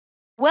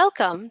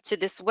Welcome to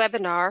this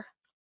webinar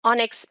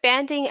on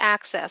expanding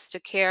access to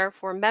care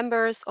for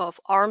members of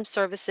armed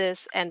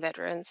services and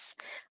veterans.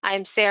 I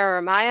am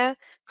Sarah Amaya,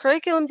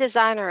 Curriculum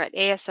Designer at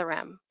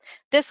ASRM.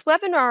 This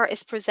webinar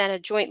is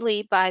presented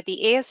jointly by the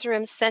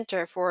ASRM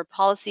Center for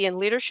Policy and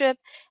Leadership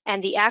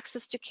and the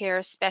Access to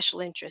Care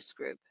Special Interest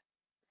Group.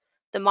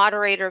 The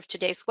moderator of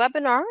today's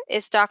webinar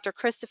is Dr.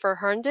 Christopher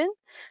Herndon.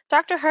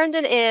 Dr.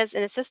 Herndon is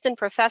an assistant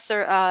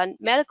professor and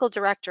medical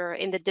director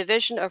in the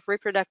Division of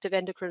Reproductive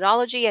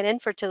Endocrinology and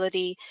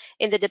Infertility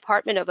in the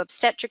Department of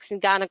Obstetrics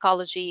and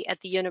Gynecology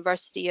at the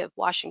University of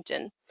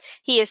Washington.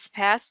 He is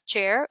past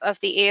chair of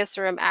the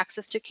ASRM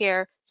Access to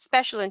Care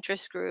Special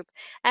Interest Group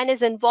and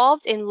is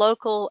involved in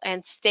local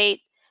and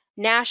state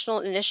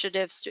national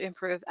initiatives to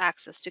improve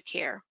access to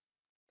care.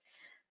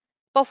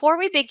 Before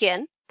we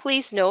begin,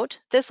 please note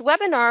this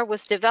webinar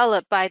was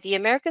developed by the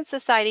American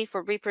Society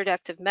for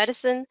Reproductive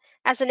Medicine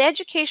as an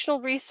educational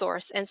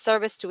resource and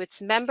service to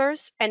its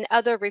members and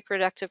other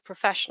reproductive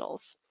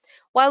professionals.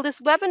 While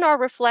this webinar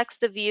reflects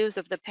the views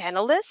of the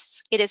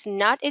panelists, it is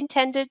not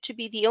intended to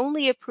be the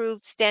only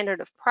approved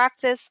standard of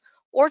practice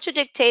or to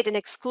dictate an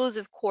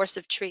exclusive course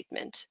of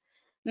treatment.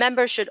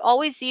 Members should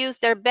always use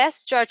their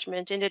best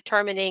judgment in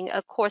determining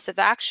a course of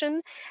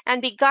action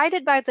and be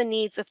guided by the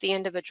needs of the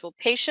individual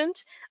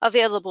patient,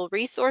 available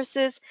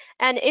resources,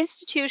 and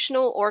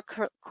institutional or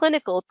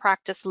clinical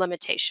practice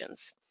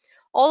limitations.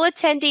 All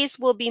attendees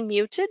will be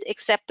muted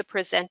except the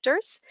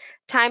presenters.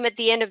 Time at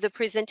the end of the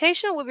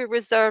presentation will be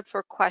reserved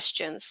for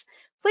questions.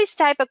 Please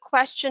type a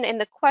question in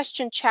the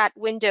question chat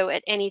window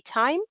at any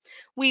time.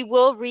 We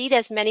will read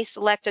as many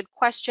selected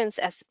questions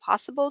as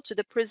possible to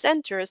the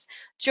presenters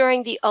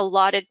during the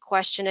allotted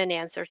question and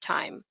answer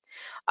time.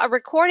 A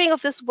recording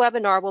of this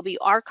webinar will be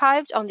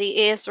archived on the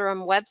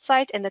ASRM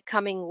website in the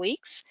coming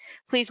weeks.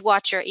 Please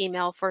watch your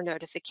email for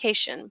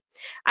notification.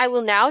 I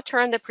will now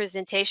turn the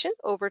presentation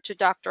over to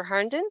Dr.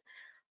 Herndon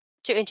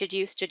to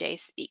introduce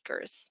today's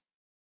speakers.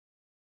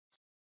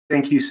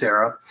 Thank you,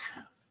 Sarah.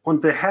 On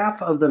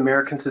behalf of the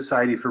American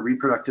Society for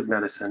Reproductive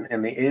Medicine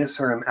and the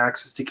ASRM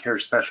Access to Care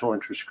Special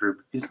Interest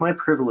Group, it is my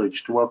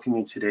privilege to welcome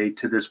you today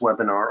to this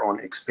webinar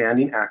on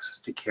expanding access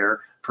to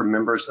care for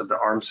members of the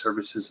armed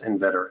services and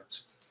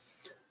veterans.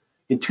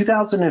 In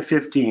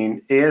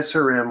 2015,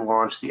 ASRM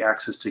launched the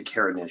Access to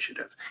Care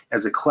Initiative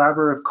as a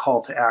collaborative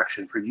call to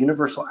action for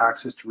universal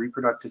access to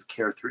reproductive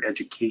care through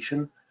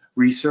education,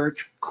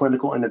 research,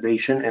 clinical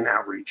innovation, and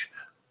outreach.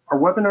 Our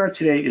webinar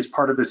today is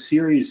part of a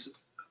series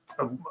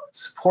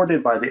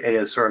supported by the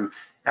ASRM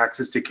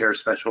Access to Care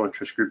Special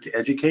Interest Group to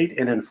educate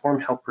and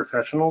inform health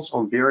professionals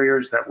on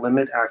barriers that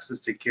limit access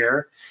to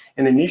care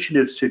and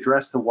initiatives to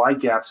address the wide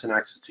gaps in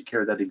access to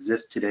care that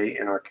exist today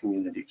in our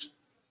communities.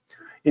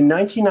 In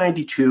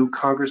 1992,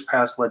 Congress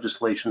passed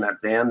legislation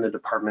that banned the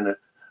Department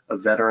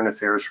of Veteran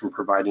Affairs from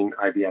providing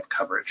IVF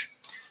coverage.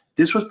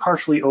 This was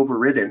partially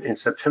overridden in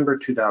September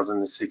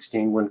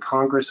 2016 when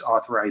Congress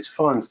authorized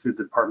funds through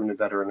the Department of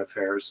Veteran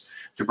Affairs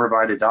to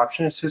provide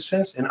adoption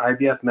assistance and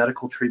IVF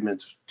medical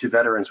treatments to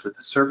veterans with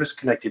a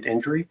service-connected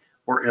injury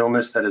or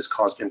illness that has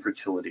caused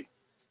infertility.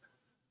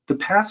 The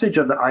passage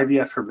of the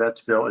IVF for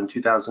Vets bill in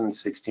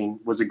 2016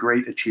 was a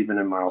great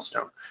achievement and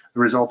milestone, the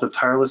result of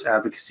tireless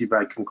advocacy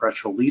by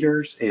congressional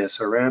leaders,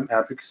 ASRM,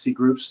 advocacy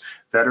groups,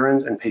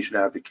 veterans, and patient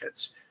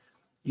advocates.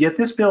 Yet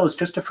this bill is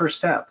just a first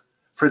step.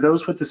 For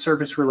those with the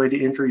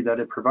service-related injury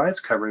that it provides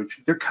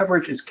coverage, their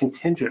coverage is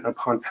contingent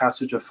upon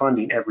passage of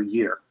funding every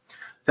year.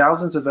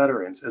 Thousands of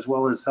veterans, as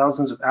well as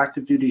thousands of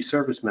active duty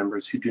service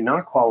members who do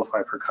not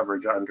qualify for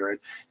coverage under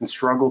it and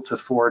struggle to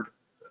afford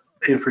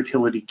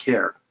infertility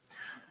care.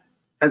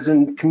 As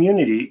a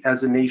community,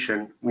 as a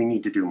nation, we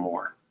need to do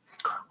more.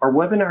 Our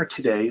webinar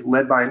today,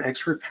 led by an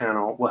expert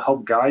panel, will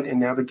help guide and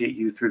navigate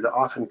you through the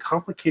often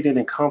complicated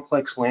and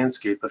complex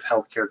landscape of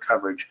healthcare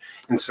coverage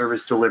and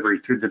service delivery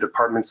through the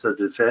Departments of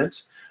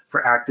Defense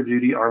for active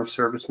duty armed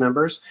service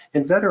members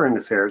and Veteran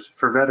Affairs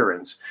for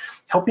veterans,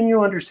 helping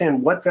you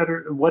understand what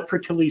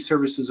fertility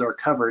services are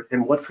covered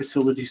and what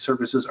facility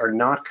services are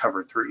not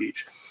covered through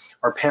each.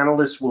 Our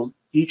panelists will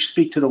each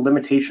speak to the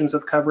limitations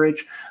of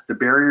coverage, the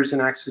barriers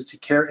in access to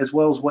care, as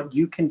well as what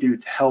you can do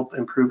to help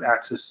improve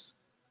access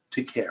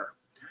to care.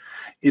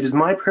 It is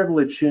my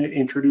privilege to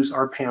introduce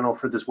our panel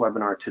for this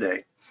webinar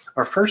today.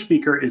 Our first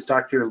speaker is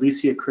Dr.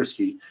 Alicia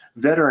Christy,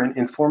 veteran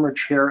and former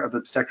chair of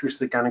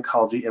obstetrics and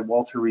gynecology at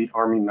Walter Reed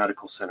Army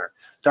Medical Center.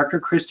 Dr.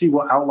 Christy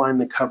will outline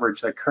the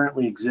coverage that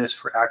currently exists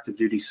for active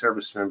duty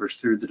service members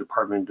through the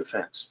Department of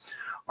Defense.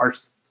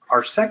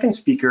 Our second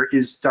speaker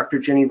is Dr.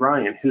 Ginny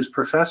Ryan, who's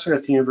professor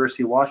at the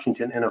University of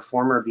Washington and a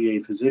former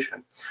VA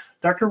physician.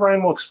 Dr.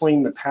 Ryan will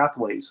explain the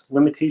pathways,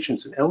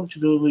 limitations, and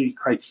eligibility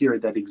criteria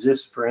that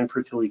exist for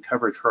infertility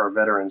coverage for our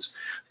veterans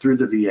through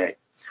the VA.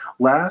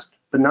 Last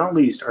but not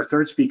least, our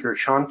third speaker,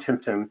 Sean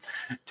Tipton,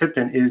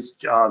 is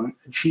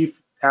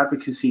Chief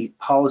Advocacy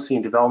Policy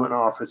and Development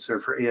Officer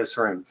for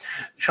ASRM.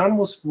 Sean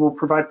will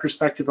provide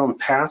perspective on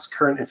past,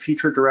 current, and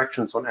future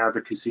directions on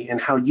advocacy and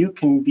how you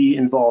can be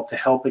involved to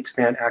help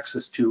expand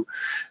access to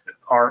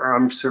our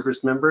armed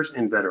service members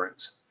and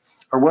veterans.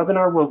 Our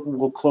webinar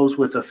will close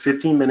with a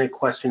 15-minute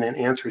question and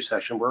answer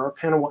session where our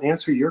panel will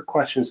answer your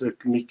questions that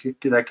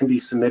can be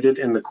submitted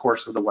in the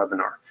course of the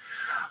webinar.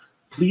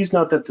 Please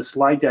note that the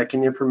slide deck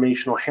and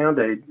informational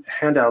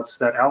handouts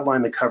that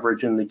outline the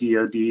coverage in the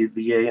DoD,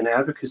 VA, and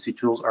advocacy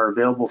tools are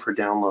available for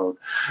download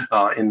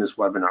in this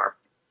webinar.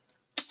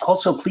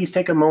 Also, please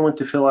take a moment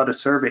to fill out a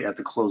survey at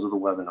the close of the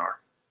webinar.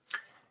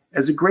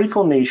 As a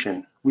grateful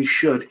nation, we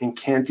should and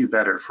can do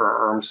better for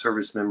our armed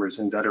service members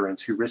and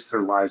veterans who risk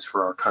their lives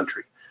for our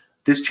country.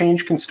 This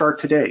change can start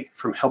today,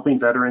 from helping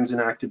veterans and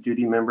active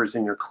duty members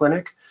in your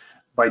clinic,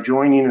 by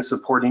joining and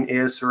supporting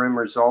ASRM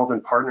Resolve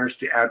and partners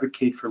to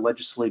advocate for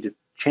legislative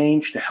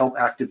change to help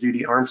active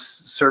duty armed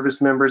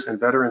service members and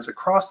veterans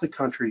across the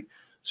country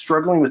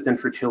struggling with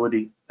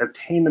infertility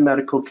obtain the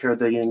medical care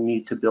they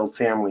need to build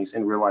families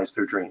and realize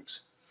their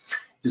dreams.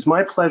 It is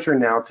my pleasure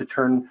now to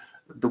turn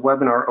the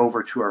webinar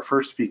over to our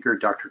first speaker,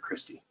 Dr.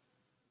 Christy.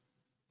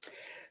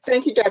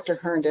 Thank you, Dr.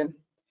 Herndon.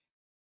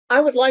 I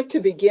would like to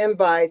begin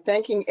by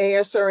thanking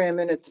ASRM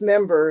and its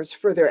members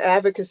for their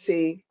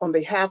advocacy on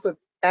behalf of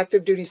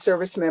active duty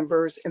service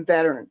members and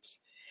veterans.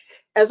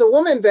 As a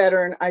woman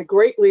veteran, I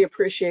greatly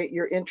appreciate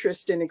your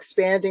interest in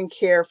expanding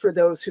care for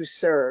those who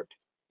served.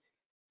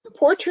 The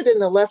portrait in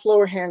the left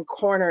lower hand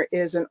corner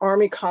is an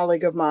Army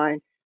colleague of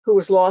mine who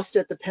was lost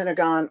at the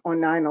Pentagon on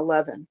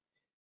 9/11.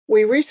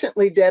 We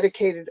recently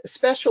dedicated a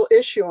special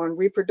issue on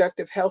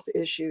reproductive health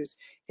issues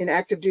in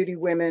active duty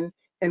women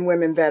and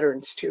women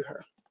veterans to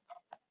her.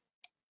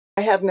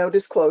 I have no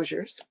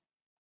disclosures.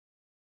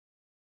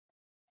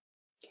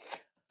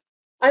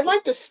 I'd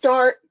like to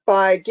start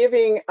by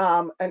giving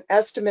an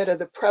estimate of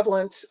the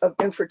prevalence of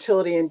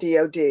infertility in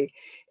DoD.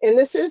 And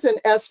this is an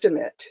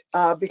estimate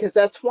because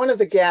that's one of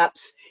the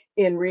gaps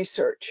in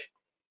research.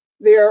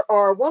 There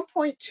are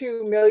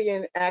 1.2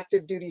 million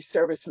active duty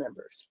service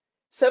members.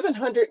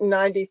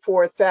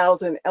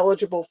 794,000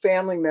 eligible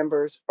family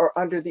members are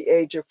under the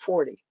age of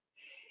 40.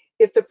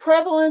 If the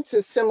prevalence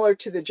is similar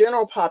to the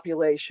general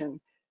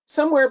population,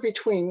 somewhere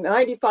between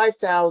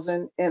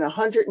 95,000 and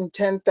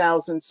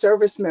 110,000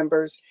 service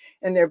members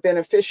and their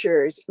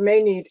beneficiaries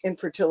may need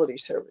infertility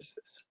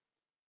services.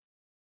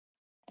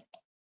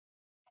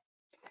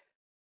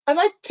 I'd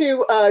like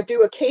to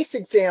do a case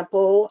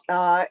example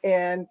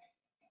and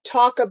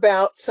talk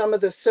about some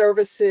of the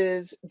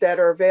services that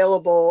are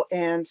available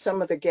and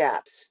some of the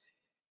gaps.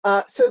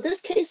 So this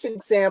case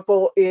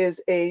example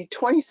is a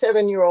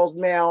 27-year-old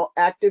male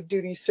active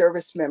duty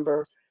service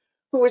member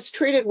who was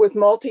treated with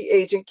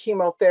multi-agent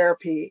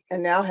chemotherapy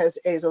and now has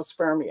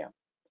azoospermia.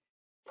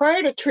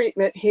 Prior to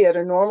treatment, he had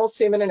a normal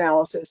semen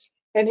analysis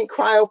and he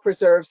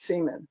cryopreserved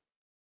semen.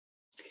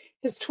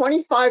 His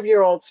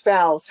 25-year-old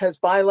spouse has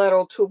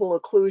bilateral tubal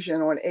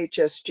occlusion on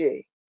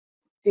HSG.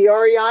 The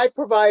REI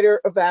provider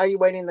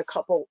evaluating the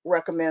couple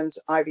recommends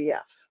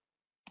IVF.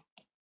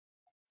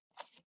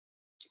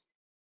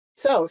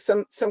 So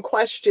some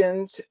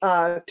questions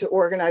to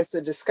organize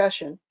the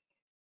discussion.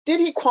 Did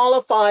he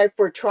qualify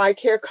for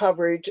TRICARE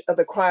coverage of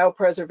the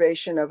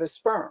cryopreservation of his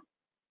sperm?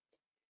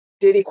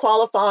 Did he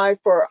qualify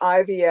for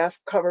IVF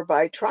covered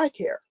by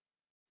TRICARE?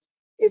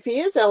 If he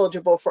is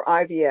eligible for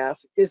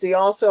IVF, is he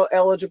also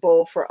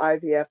eligible for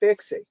IVF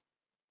ICSI?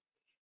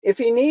 If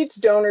he needs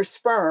donor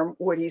sperm,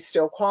 would he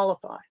still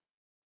qualify?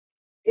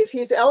 If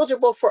he's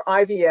eligible for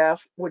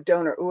IVF, would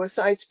donor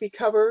oocytes be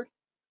covered?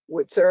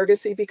 Would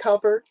surrogacy be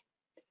covered?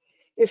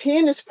 If he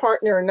and his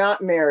partner are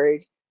not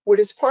married, would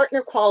his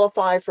partner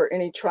qualify for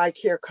any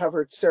TRICARE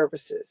covered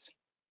services?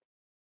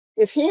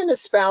 If he and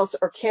his spouse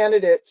are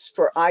candidates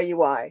for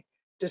IUI,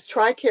 does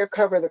TRICARE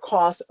cover the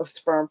cost of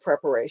sperm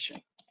preparation?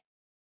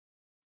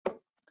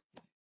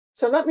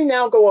 So let me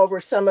now go over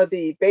some of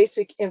the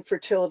basic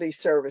infertility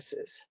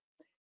services.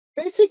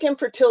 Basic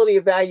infertility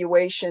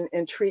evaluation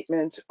and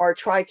treatments are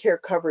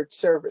TRICARE covered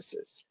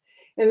services.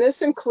 And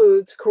this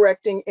includes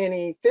correcting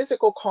any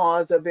physical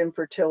cause of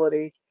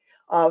infertility,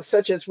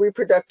 such as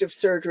reproductive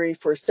surgery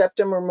for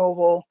septum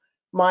removal,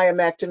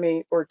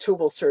 myomectomy, or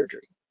tubal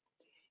surgery.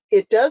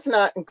 It does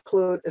not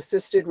include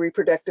assisted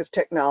reproductive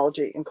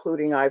technology,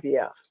 including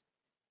IVF.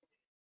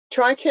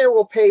 TRICARE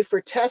will pay for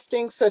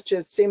testing such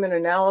as semen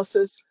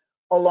analysis,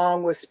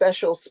 along with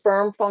special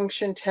sperm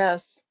function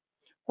tests,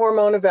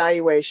 hormone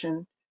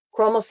evaluation,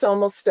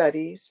 chromosomal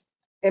studies,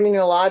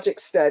 immunologic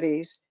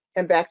studies,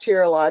 and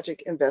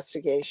bacteriologic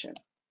investigation.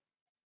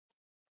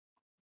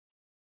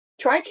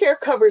 TRICARE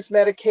covers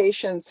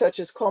medications such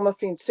as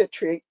clomiphene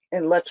citrate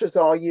and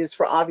letrozole used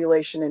for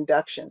ovulation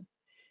induction.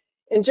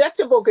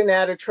 Injectable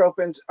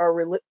gonadotropins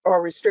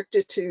are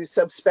restricted to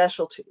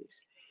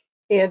subspecialties,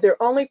 and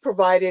they're only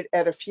provided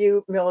at a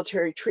few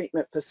military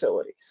treatment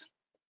facilities.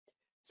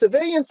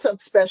 Civilian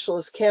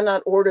subspecialists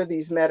cannot order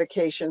these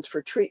medications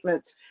for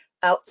treatments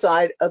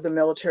outside of the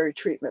military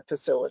treatment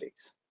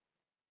facilities.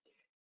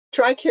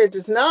 TRICARE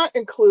does not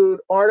include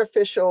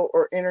artificial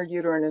or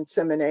intrauterine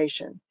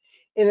insemination,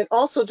 and it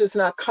also does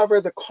not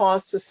cover the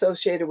costs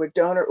associated with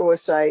donor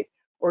oocyte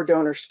or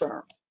donor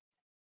sperm.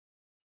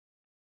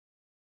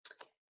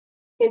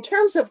 In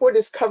terms of what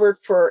is covered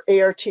for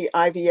ART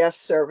IVF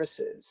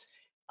services,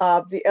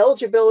 The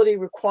eligibility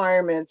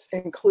requirements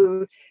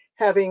include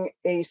having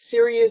a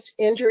serious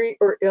injury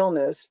or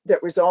illness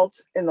that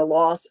results in the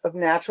loss of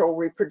natural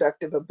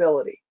reproductive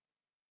ability.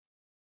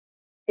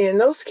 In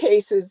those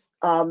cases,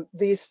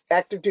 these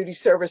active duty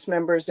service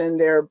members and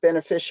their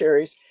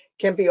beneficiaries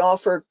can be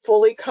offered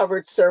fully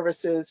covered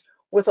services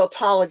with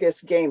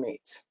autologous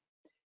gametes.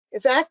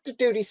 If active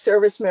duty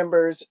service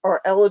members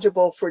are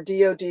eligible for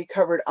DoD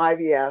covered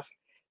IVF,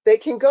 they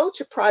can go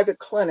to private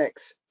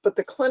clinics, but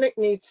the clinic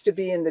needs to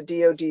be in the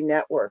DoD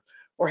network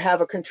or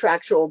have a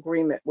contractual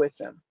agreement with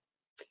them.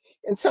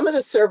 And some of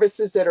the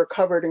services that are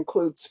covered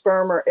include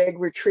sperm or egg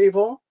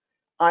retrieval,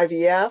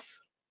 IVF,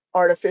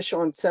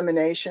 artificial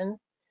insemination,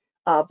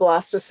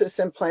 blastocyst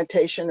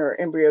implantation or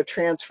embryo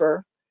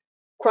transfer,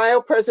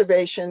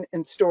 cryopreservation,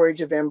 and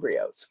storage of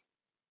embryos.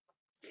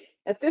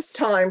 At this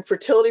time,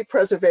 fertility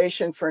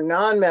preservation for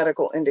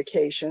non-medical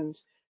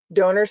indications,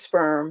 donor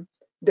sperm,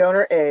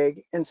 donor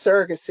egg, and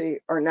surrogacy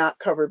are not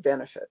covered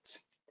benefits.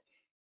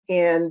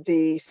 And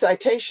the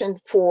citation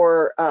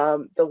for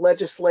the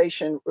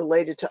legislation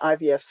related to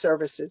IVF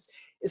services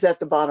is at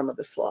the bottom of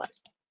the slide.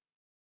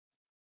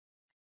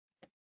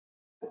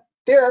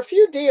 There are a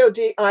few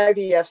DoD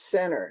IVF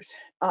centers.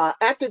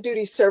 Active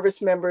duty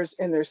service members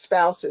and their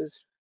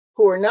spouses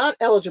who are not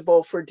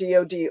eligible for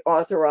DoD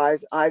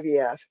authorized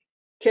IVF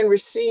can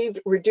receive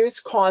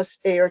reduced cost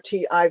ART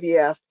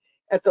IVF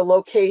at the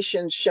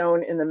locations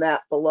shown in the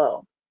map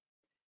below.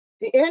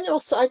 The annual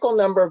cycle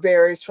number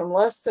varies from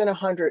less than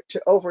 100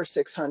 to over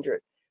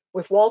 600,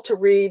 with Walter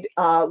Reed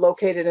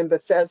located in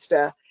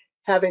Bethesda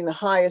having the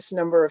highest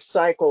number of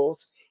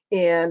cycles,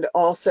 and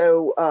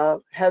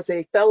also has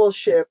a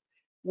fellowship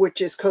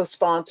which is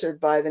co-sponsored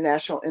by the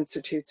National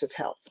Institutes of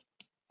Health.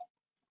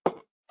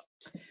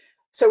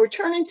 So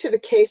returning to the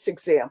case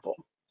example,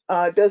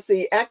 does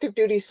the active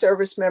duty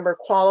service member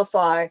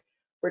qualify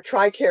for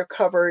TRICARE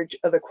coverage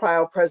of the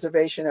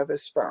cryopreservation of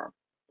his sperm?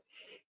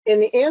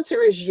 And the answer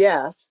is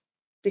yes,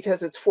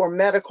 because it's for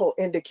medical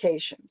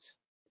indications.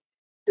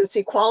 Does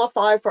he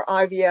qualify for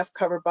IVF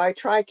covered by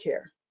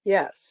TRICARE?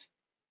 Yes.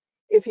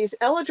 If he's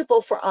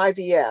eligible for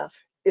IVF,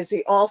 is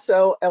he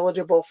also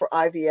eligible for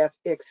IVF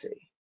ICSI?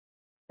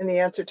 And the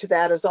answer to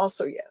that is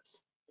also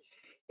yes.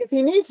 If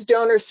he needs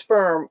donor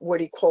sperm, would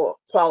he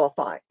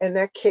qualify? In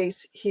that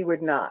case, he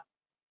would not.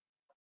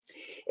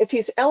 If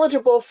he's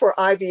eligible for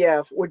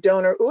IVF, would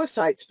donor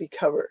oocytes be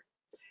covered?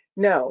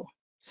 No.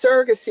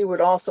 Surrogacy would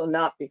also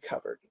not be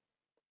covered.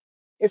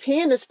 If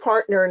he and his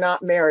partner are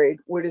not married,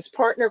 would his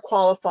partner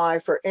qualify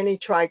for any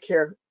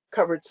TRICARE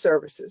covered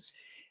services?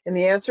 And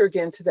the answer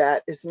again to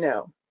that is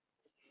no.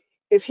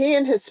 If he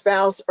and his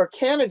spouse are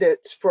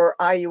candidates for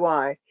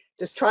IUI,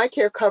 does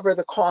TRICARE cover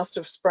the cost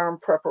of sperm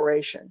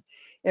preparation?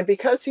 And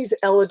because he's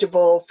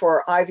eligible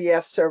for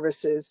IVF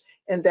services,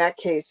 in that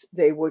case,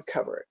 they would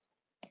cover it.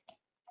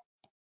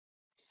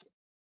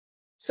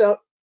 So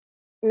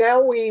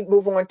now we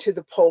move on to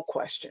the poll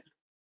question.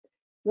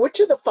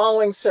 Which of the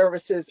following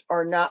services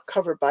are not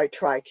covered by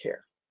TRICARE?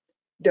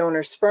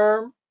 Donor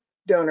sperm,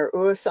 donor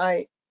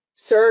oocyte,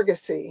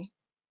 surrogacy,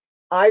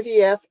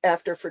 IVF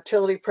after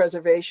fertility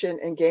preservation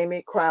and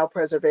gamete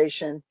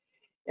cryopreservation,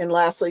 and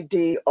lastly,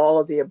 D,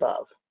 all of the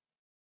above.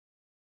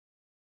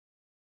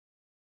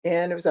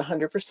 And it was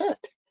 100%.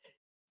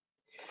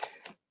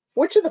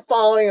 Which of the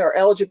following are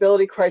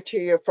eligibility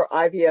criteria for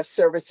IVF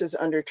services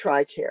under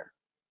TRICARE?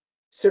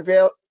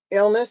 Severe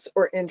illness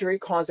or injury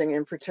causing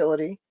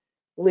infertility,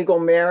 legal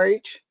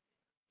marriage,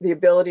 the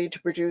ability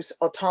to produce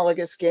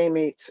autologous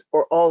gametes,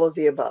 or all of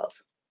the above.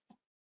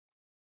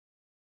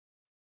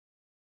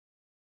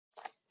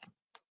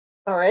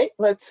 All right,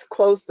 let's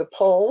close the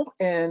poll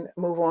and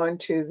move on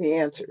to the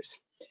answers.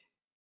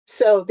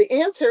 So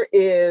the answer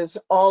is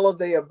all of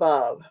the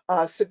above.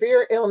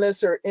 Severe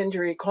illness or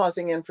injury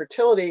causing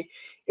infertility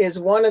is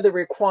one of the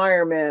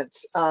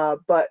requirements,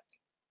 but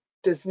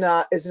is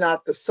not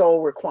the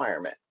sole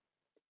requirement.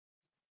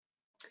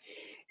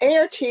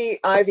 ART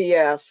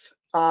IVF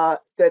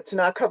that's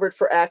not covered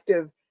for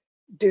active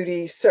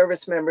duty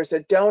service members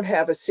that don't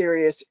have a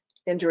serious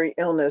injury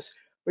illness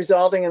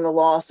resulting in the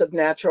loss of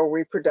natural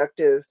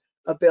reproductive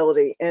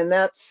ability, and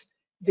that's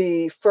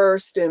the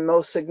first and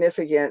most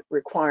significant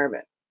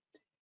requirement.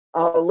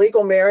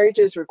 Legal marriage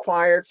is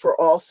required for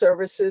all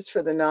services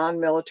for the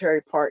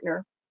non-military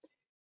partner.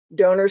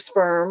 Donor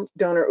sperm,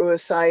 donor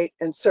oocyte,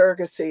 and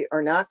surrogacy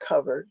are not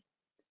covered.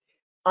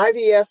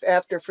 IVF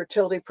after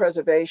fertility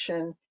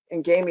preservation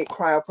and gamete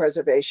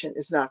cryopreservation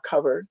is not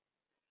covered.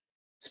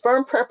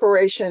 Sperm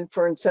preparation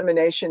for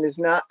insemination is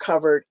not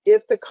covered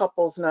if the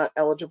couple's not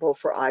eligible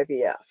for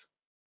IVF.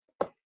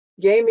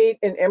 Gamete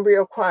and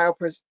embryo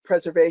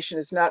cryopreservation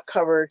is not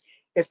covered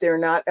if they're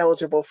not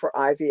eligible for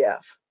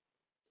IVF.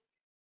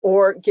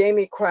 Or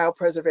gamete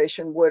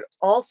cryopreservation would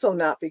also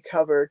not be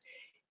covered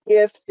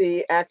if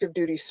the active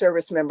duty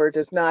service member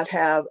does not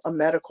have a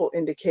medical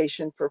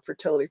indication for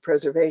fertility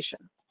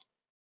preservation.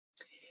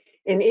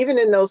 And even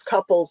in those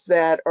couples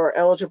that are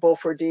eligible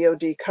for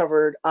DoD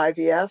covered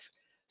IVF,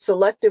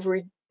 selective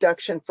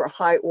reduction for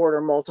high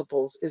order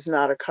multiples is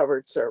not a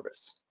covered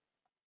service.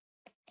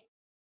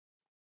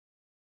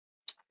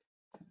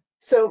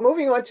 So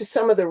moving on to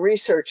some of the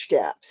research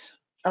gaps.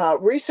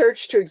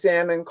 Research to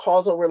examine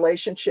causal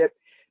relationship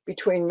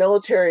between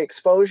military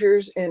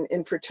exposures and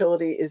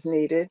infertility is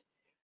needed.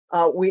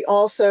 We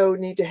also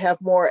need to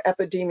have more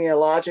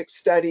epidemiologic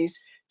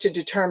studies to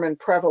determine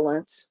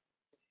prevalence,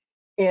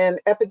 and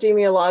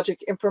epidemiologic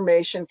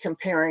information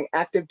comparing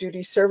active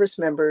duty service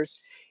members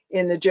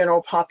in the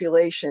general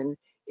population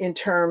in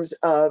terms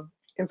of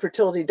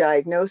infertility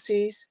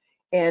diagnoses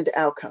and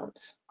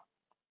outcomes.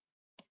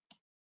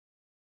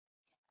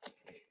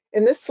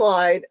 In this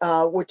slide,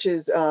 which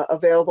is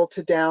available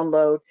to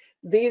download,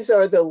 these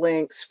are the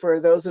links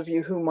for those of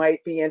you who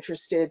might be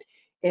interested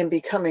in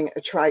becoming a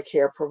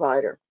TRICARE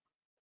provider.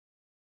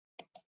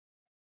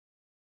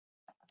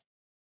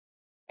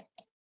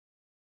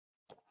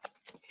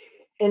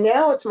 And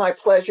now it's my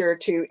pleasure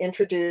to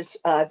introduce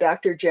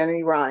Dr.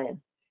 Ginny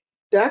Ryan.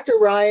 Dr.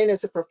 Ryan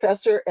is a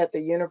professor at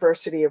the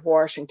University of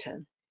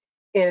Washington,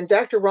 and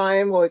Dr.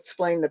 Ryan will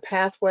explain the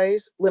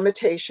pathways,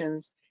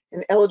 limitations,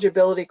 and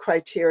eligibility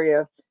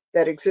criteria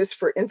that exist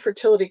for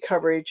infertility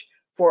coverage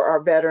for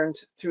our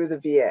veterans through the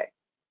VA.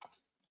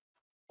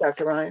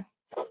 Dr. Ryan.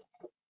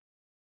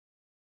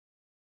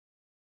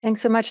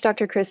 Thanks so much,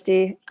 Dr.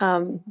 Christy.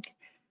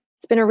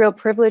 It's been a real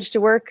privilege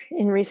to work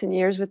in recent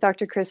years with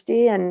Dr.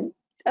 Christy and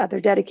other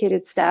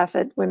dedicated staff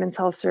at Women's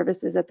Health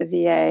Services at the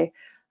VA.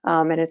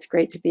 And it's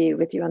great to be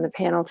with you on the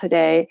panel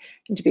today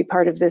and to be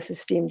part of this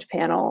esteemed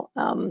panel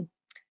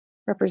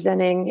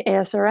representing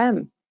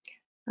ASRM.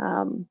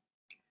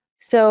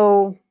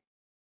 So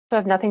I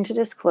have nothing to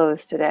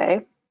disclose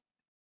today.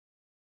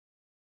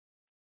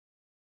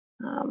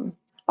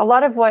 A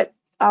lot of what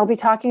I'll be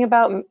talking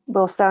about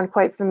will sound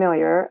quite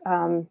familiar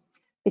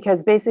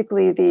because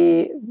basically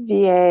the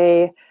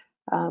VA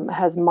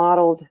has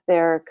modeled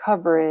their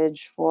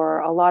coverage for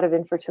a lot of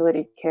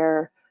infertility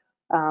care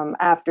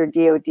after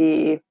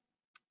DoD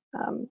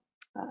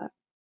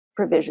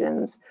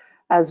provisions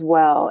as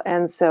well.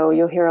 And so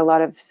you'll hear a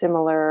lot of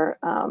similar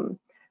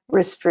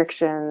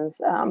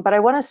restrictions. But I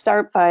want to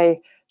start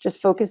by just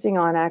focusing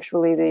on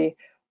actually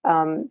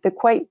the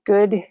quite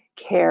good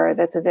care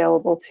that's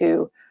available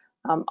to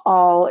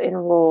all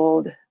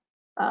enrolled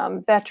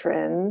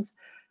veterans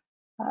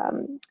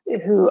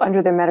who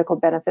under their medical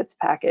benefits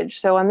package.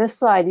 So on this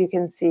slide, you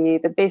can see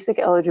the basic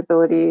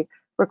eligibility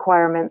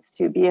requirements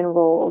to be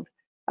enrolled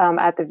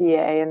at the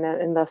VA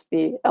and thus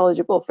be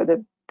eligible for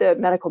the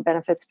medical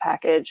benefits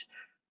package.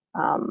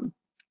 And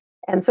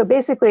so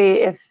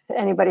basically, if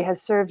anybody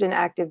has served in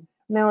active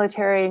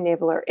military,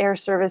 naval, or air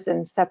service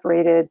and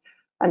separated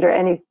under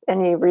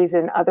any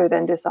reason other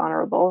than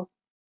dishonorable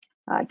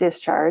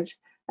discharge,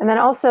 and then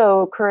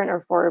also current or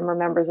former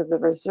members of the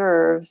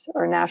reserves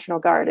or National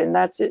Guard, and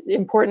that's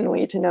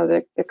importantly to know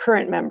that the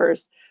current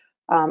members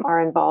are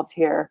involved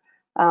here.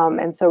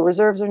 And so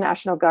reserves or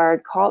National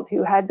Guard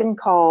who had been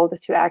called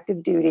to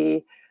active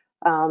duty,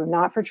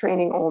 not for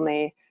training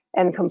only,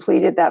 and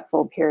completed that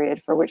full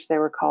period for which they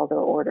were called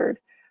or ordered.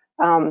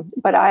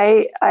 But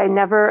I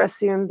never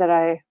assumed that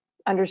I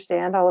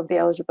understand all of the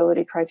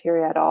eligibility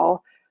criteria at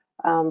all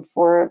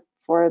for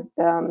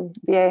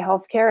VA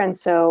healthcare, and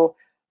so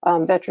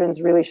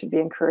veterans really should be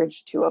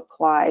encouraged to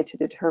apply to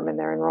determine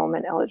their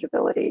enrollment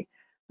eligibility.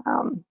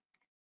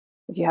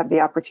 If you have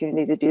the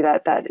opportunity to do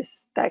that,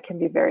 that can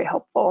be very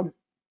helpful.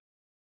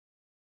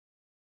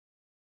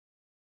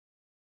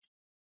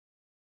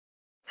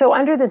 So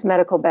under this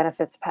medical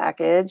benefits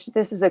package,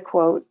 this is a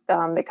quote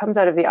that comes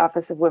out of the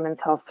Office of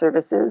Women's Health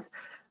Services,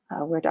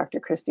 where Dr.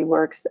 Christy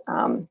works.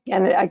 And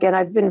again,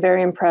 I've been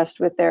very impressed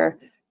with their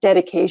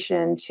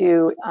dedication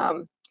to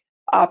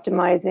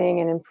optimizing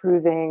and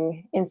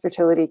improving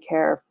infertility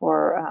care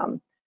for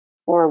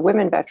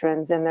women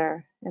veterans and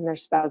their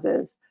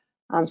spouses.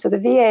 So the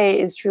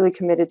VA is truly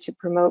committed to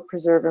promote,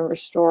 preserve, and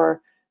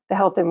restore the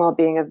health and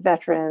well-being of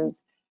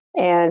veterans.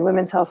 And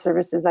Women's Health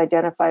Services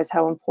identifies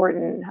how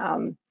important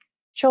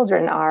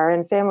children are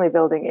and family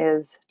building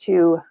is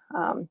to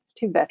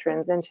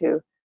veterans and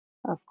to,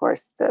 of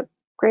course, the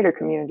greater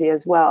community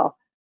as well.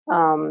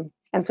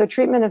 And so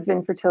treatment of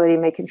infertility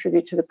may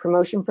contribute to the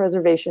promotion,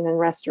 preservation, and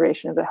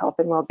restoration of the health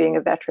and well-being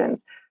of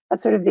veterans.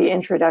 That's sort of the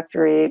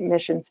introductory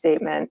mission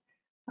statement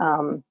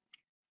from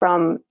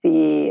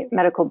the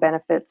medical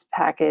benefits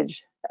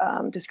package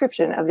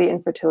description of the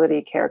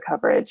infertility care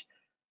coverage.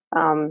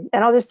 And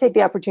I'll just take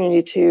the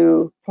opportunity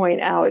to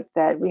point out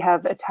that we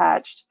have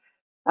attached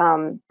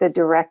the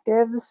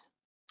directives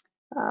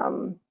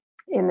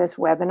in this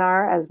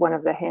webinar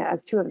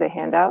as two of the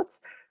handouts.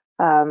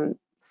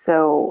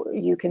 So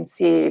you can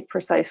see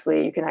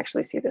precisely, you can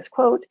actually see this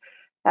quote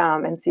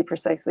and see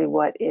precisely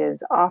what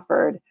is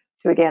offered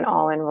to, again,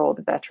 all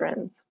enrolled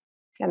veterans.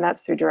 And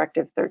that's through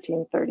Directive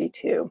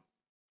 1332, which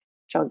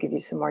I'll give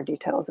you some more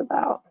details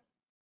about.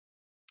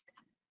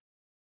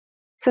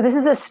 So this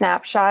is a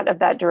snapshot of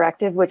that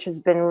directive, which has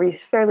been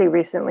fairly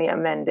recently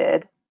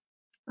amended.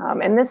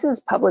 And this is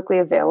publicly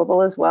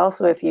available as well.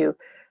 So if you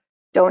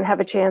don't have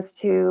a chance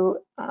to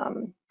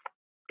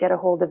get a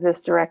hold of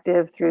this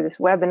directive through this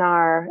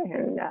webinar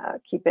and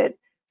keep it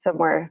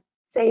somewhere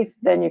safe,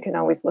 then you can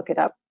always look it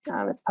up.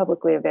 It's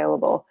publicly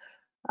available.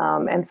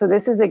 And so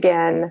this is,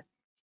 again,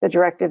 the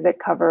directive that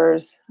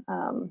covers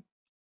the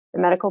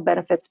medical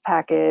benefits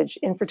package,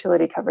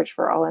 infertility coverage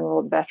for all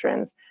enrolled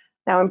veterans.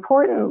 Now,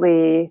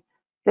 importantly,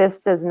 this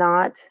does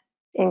not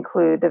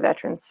include the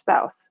veteran's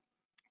spouse.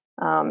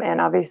 And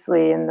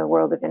obviously, in the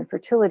world of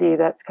infertility,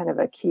 that's kind of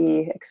a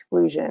key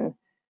exclusion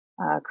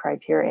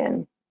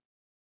criterion.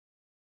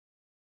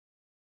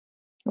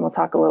 And we'll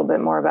talk a little bit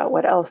more about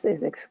what else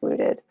is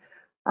excluded.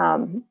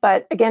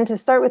 But again, to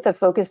start with the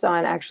focus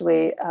on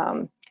actually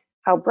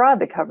how broad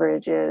the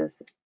coverage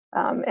is,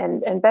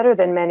 and better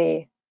than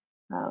many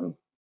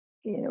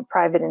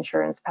private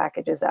insurance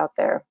packages out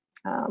there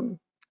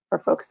for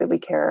folks that we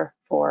care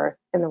for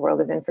in the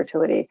world of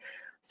infertility.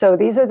 So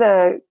these are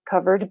the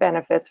covered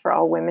benefits for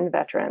all women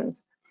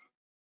veterans.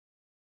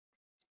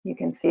 You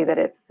can see that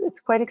it's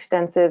quite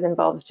extensive,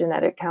 involves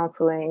genetic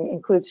counseling,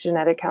 includes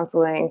genetic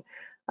counseling,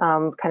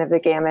 kind of the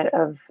gamut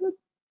of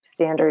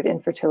standard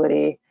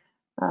infertility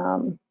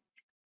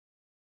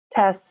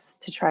tests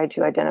to try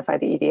to identify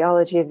the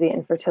etiology of the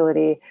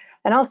infertility.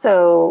 And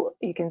also,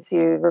 you can see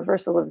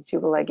reversal of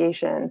tubal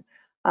ligation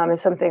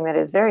is something that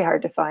is very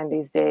hard to find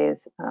these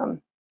days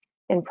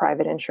in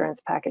private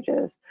insurance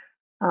packages.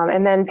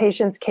 And then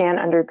patients can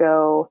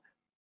undergo,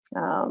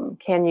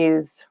 can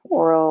use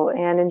oral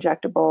and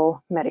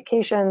injectable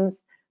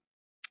medications,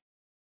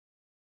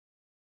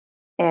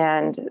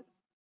 and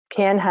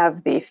can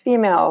have the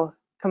female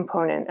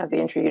component of the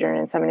intrauterine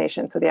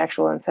insemination, so the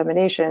actual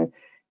insemination,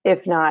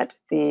 if not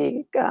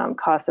the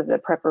cost of the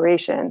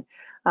preparation,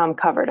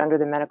 covered under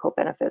the medical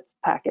benefits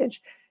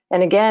package.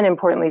 And again,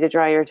 importantly, to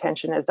draw your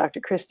attention, as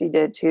Dr. Christy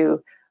did,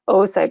 to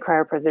oocyte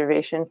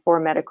cryopreservation for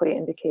medically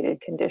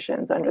indicated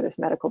conditions under this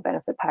medical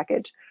benefit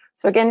package.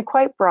 So again,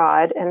 quite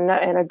broad, and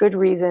a good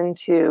reason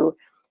to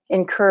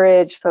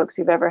encourage folks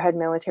who've ever had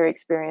military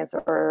experience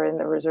or are in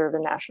the Reserve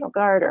and National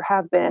Guard or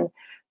have been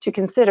to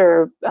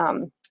consider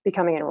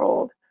becoming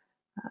enrolled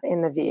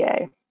in the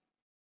VA.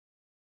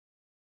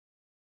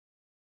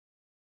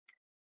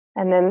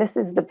 And then this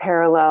is the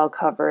parallel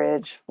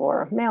coverage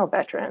for male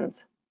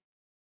veterans.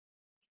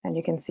 And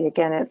you can see,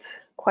 again, it's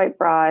quite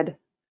broad: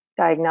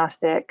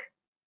 diagnostic,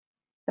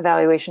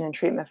 evaluation and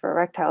treatment for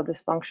erectile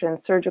dysfunction,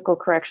 surgical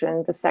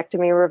correction,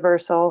 vasectomy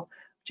reversal,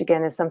 which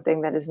again is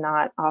something that is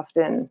not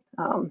often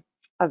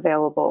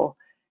available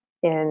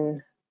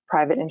in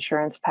private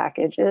insurance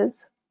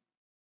packages.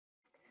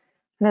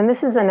 And then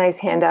this is a nice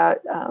handout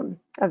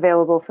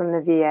available from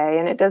the VA,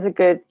 and it does a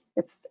good,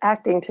 it's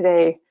acting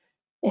today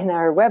in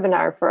our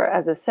webinar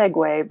as a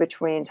segue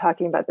between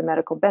talking about the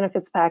medical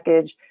benefits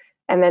package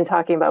and then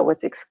talking about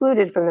what's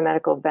excluded from the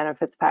medical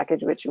benefits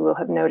package, which you will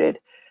have noted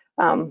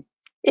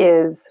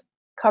is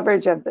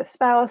coverage of the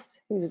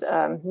spouse, who's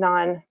a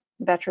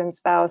non-veteran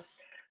spouse,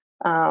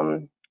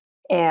 and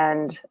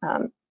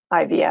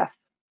IVF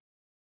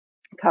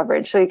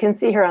coverage. So you can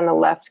see here on the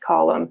left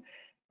column,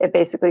 it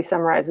basically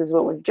summarizes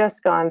what we've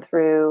just gone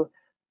through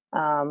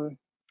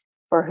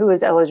for who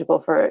is eligible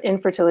for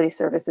infertility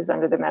services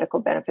under the medical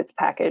benefits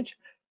package,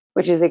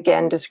 which is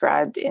again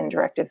described in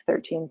Directive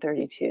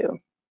 1332.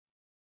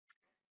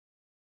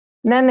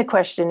 And then the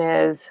question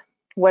is,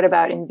 what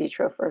about in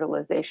vitro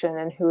fertilization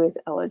and who is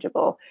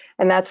eligible?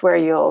 And that's where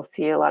you'll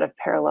see a lot of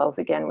parallels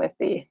again with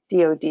the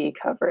DoD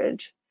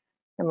coverage.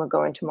 And we'll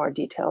go into more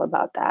detail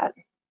about that.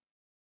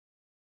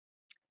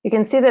 You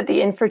can see that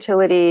the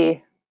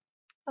infertility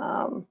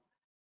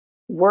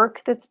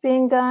work that's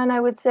being done, I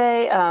would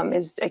say,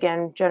 is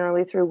again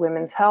generally through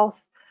women's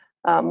health,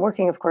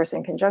 working of course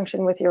in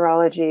conjunction with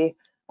urology,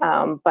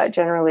 but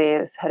generally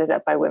is headed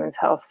up by women's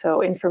health.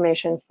 So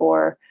information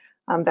for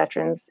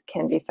veterans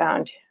can be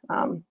found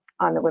on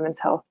the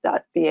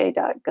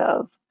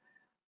womenshealth.va.gov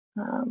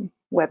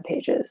web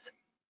pages.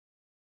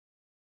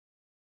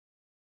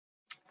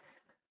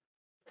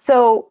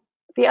 So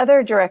the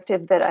other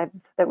directive that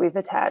we've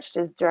attached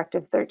is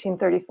Directive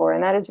 1334,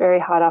 and that is very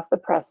hot off the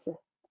press,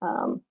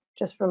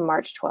 just from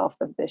March 12th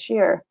of this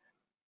year.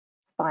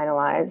 It's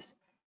finalized,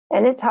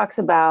 and it talks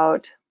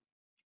about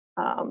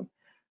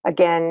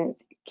again,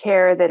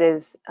 care that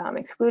is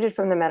excluded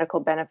from the medical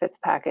benefits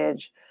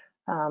package,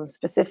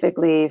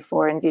 specifically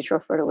for in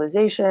vitro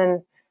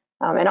fertilization,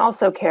 and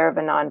also care of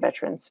a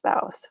non-veteran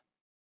spouse.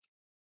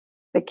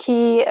 The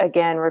key,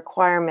 again,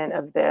 requirement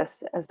of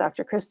this, as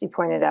Dr. Christy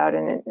pointed out,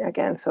 and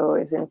again, so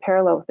is in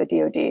parallel with the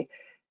DoD,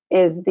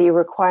 is the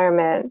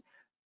requirement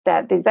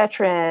that the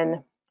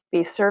veteran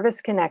be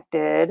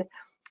service-connected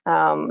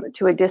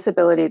to a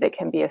disability that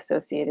can be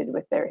associated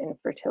with their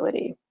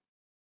infertility.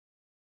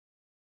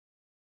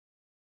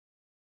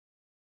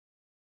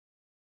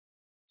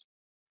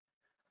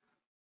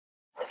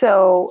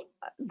 So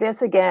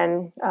this,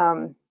 again,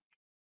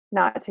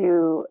 not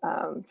to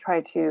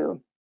try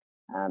to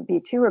be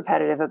too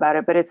repetitive about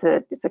it, but it's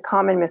a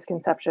common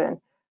misconception.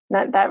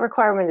 That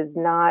requirement is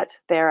not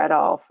there at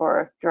all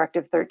for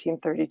Directive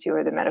 1332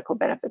 or the medical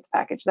benefits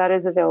package. That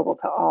is available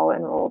to all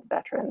enrolled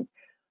veterans.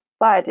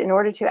 But in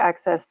order to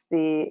access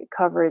the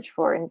coverage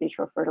for in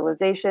vitro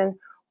fertilization,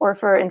 or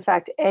for, in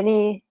fact,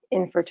 any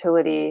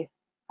infertility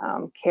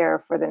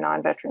care for the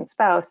non-veteran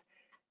spouse,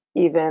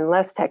 even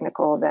less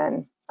technical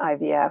than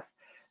IVF,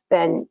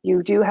 then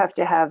you do have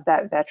to have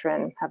that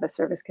veteran have a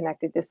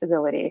service-connected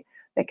disability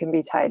that can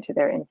be tied to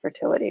their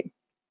infertility.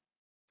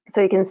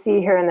 So you can see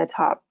here in the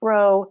top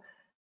row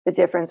the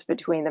difference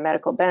between the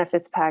medical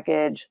benefits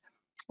package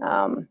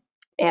and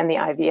the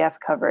IVF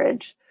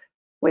coverage,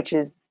 which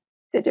is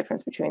the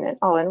difference between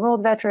all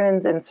enrolled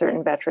veterans and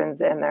certain veterans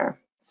and their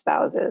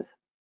spouses.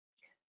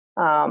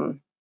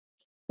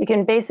 You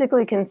can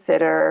basically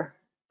consider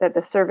that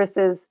the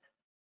services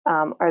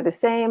are the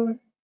same.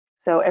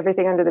 So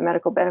everything under the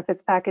medical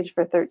benefits package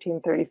for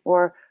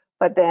 1334,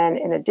 but then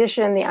in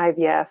addition, the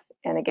IVF,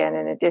 and again,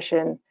 in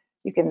addition,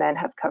 you can then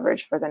have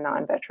coverage for the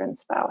non-veteran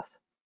spouse.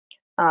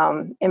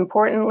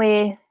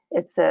 Importantly,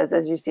 it says,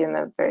 as you see in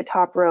the very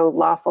top row,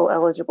 lawful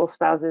eligible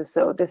spouses.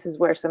 So this is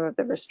where some of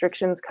the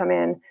restrictions come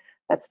in.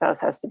 That spouse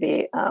has to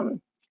be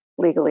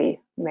legally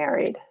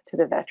married to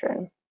the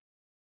veteran.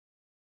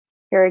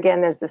 Here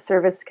again, there's the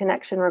service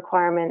connection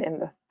requirement in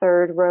the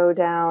third row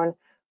down,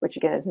 which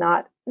again is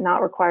not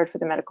required for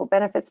the medical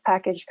benefits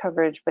package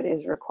coverage, but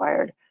is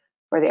required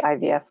for the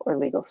IVF or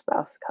legal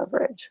spouse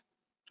coverage.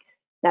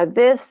 Now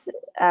this,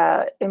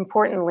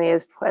 importantly,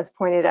 as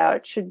pointed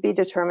out, should be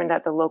determined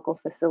at the local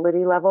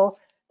facility level.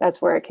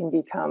 That's where it can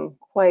become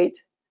quite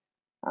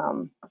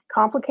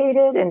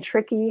complicated and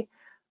tricky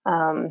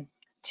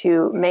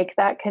to make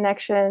that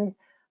connection.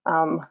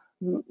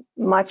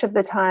 Much of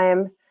the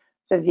time,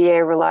 the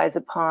VA relies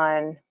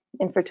upon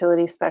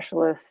infertility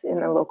specialists in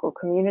the local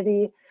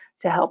community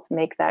to help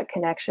make that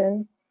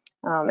connection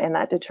and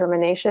that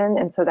determination.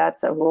 And so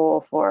that's a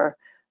role for,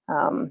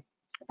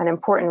 an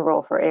important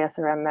role for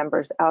ASRM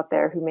members out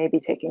there who may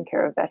be taking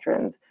care of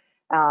veterans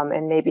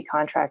and may be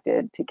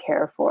contracted to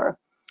care for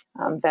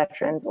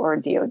veterans or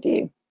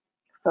DoD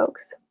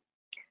folks.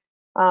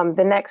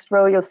 The next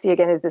row you'll see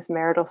again is this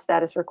marital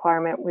status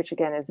requirement, which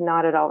again is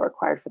not at all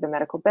required for the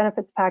medical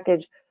benefits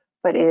package,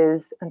 but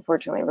is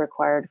unfortunately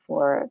required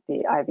for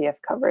the IVF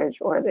coverage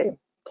or the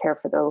care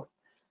for the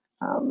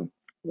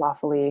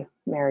lawfully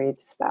married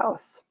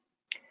spouse.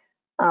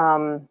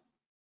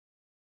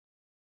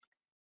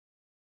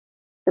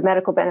 The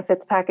medical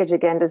benefits package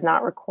again does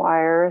not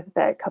require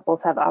that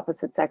couples have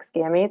opposite sex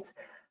gametes,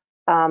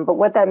 but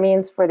what that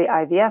means for the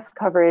IVF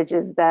coverage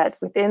is that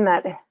within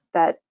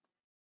that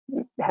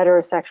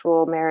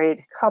heterosexual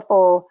married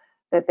couple,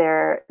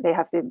 that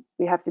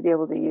we have to be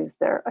able to use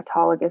their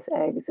autologous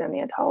eggs and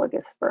the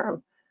autologous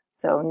sperm.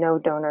 So no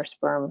donor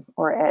sperm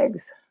or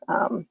eggs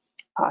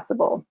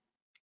possible.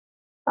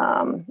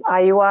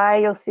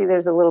 IUI, you'll see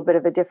there's a little bit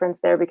of a difference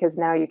there because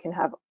now you can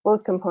have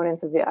both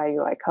components of the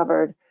IUI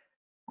covered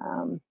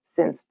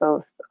since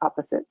both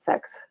opposite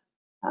sex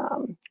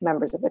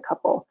members of the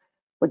couple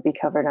would be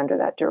covered under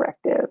that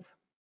directive.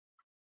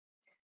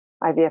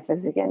 IVF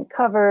is again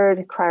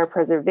covered.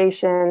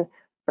 Cryopreservation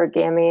for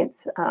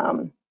gametes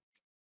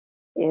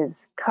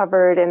is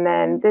covered. And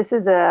then this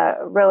is a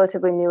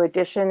relatively new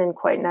addition and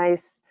quite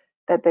nice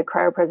that the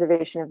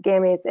cryopreservation of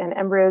gametes and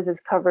embryos is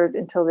covered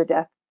until the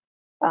death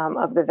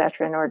of the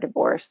veteran or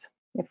divorce,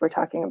 if we're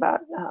talking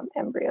about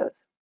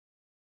embryos.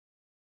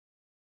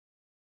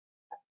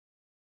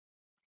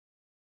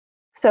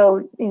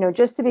 So,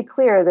 just to be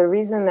clear, the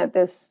reason that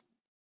this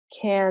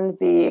can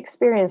be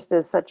experienced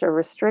as such a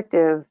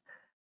restrictive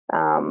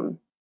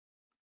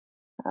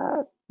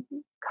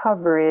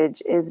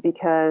coverage is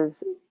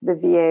because the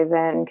VA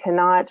then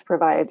cannot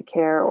provide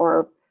care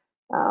or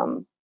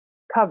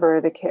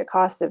cover the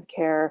cost of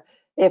care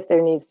if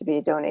there needs to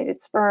be donated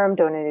sperm,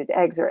 donated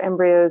eggs or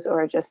embryos,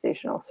 or a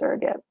gestational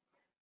surrogate.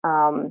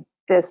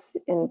 This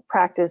in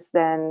practice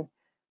then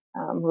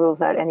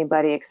rules out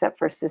anybody except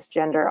for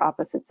cisgender,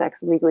 opposite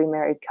sex, legally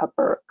married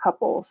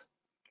couples.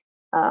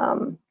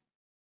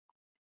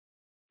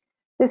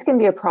 This can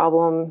be a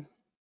problem,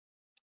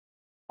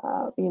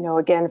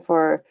 again,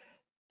 for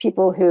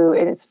people who,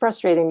 and it's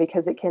frustrating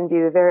because it can be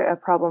a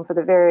problem for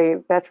the very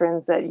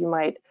veterans that you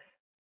might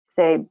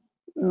say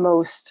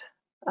most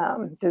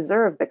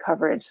deserve the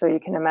coverage. So you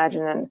can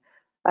imagine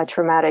a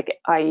traumatic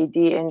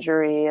IED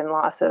injury and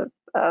loss of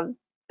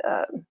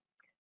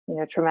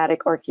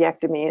traumatic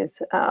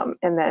orchiectomies,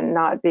 and then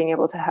not being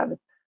able to have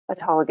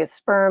autologous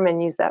sperm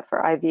and use that for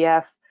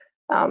IVF,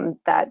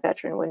 that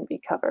veteran wouldn't be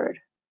covered,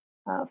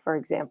 for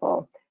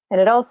example. And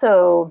it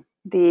also,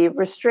 the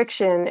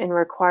restriction in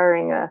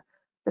requiring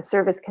the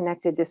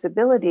service-connected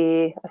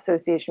disability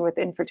association with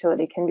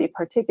infertility can be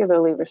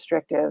particularly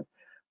restrictive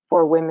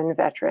for women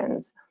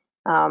veterans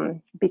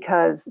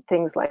because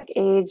things like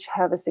age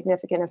have a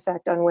significant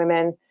effect on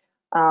women.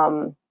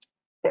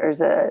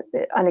 There's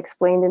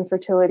unexplained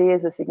infertility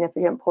is a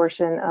significant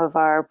portion of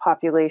our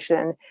population,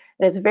 and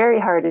it's very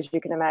hard, as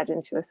you can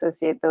imagine, to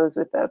associate those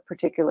with a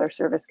particular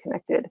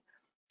service-connected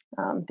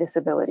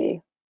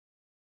disability.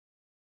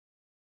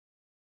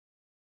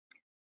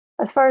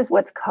 As far as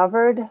what's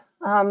covered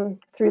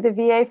through the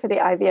VA for the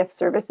IVF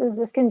services,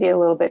 this can be a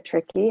little bit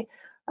tricky,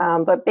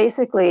 but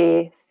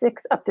basically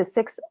up to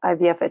six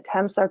IVF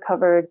attempts are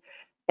covered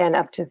and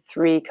up to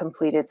 3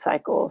 completed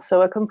cycles.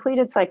 So a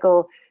completed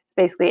cycle is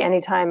basically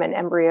anytime an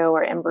embryo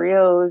or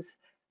embryos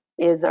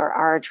is or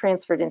are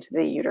transferred into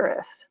the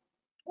uterus.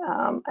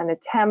 An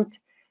attempt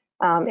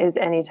is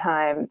any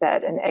time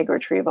that an egg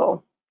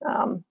retrieval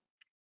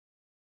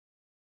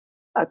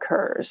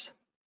occurs.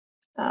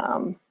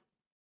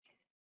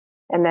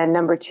 And then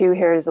number 2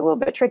 here is a little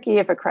bit tricky.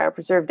 If a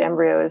cryopreserved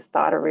embryo is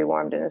thawed or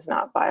rewarmed and is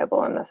not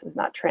viable and thus is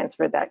not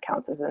transferred, that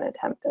counts as an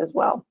attempt as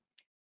well.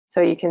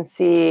 So you can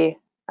see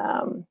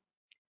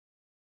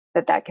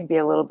that can be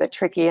a little bit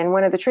tricky. And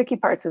one of the tricky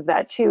parts of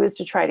that too is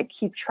to try to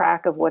keep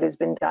track of what has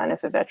been done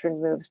if a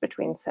veteran moves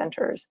between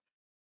centers.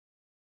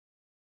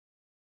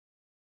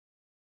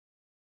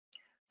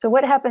 So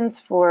what happens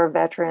for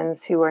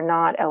veterans who are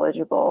not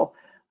eligible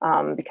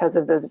because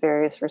of those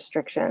various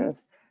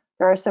restrictions?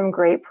 There are some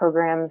great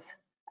programs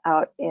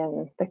out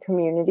in the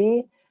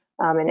community,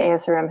 and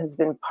ASRM has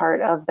been part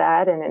of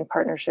that, and in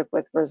partnership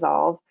with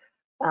Resolve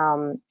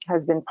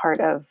has been part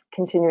of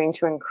continuing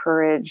to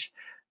encourage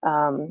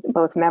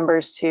both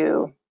members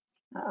to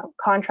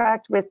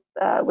contract with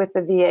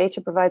the VA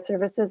to provide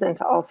services and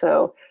to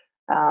also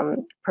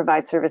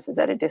provide services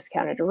at a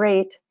discounted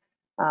rate.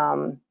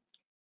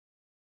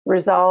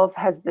 Resolve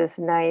has this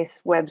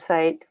nice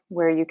website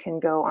where you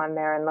can go on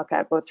there and look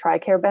at both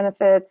TRICARE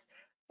benefits,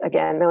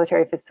 again,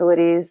 military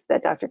facilities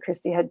that Dr.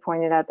 Christy had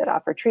pointed out that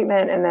offer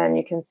treatment, and then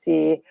you can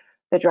see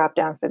the drop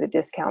down for the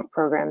discount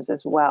programs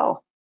as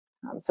well.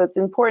 So it's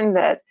important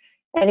that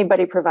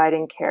anybody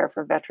providing care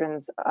for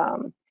veterans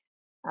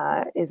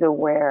is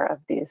aware of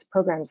these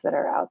programs that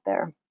are out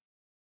there.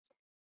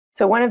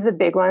 So one of the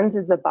big ones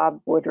is the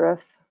Bob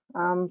Woodruff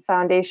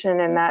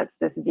Foundation, and that's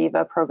this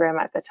VIVA program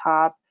at the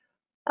top.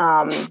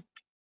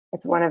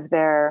 It's one of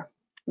their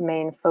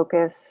main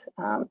focus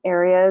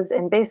areas,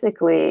 and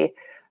basically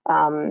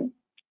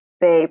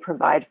they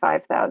provide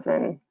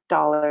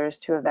 $5,000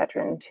 to a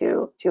veteran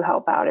to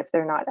help out if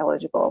they're not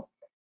eligible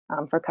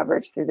for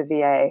coverage through the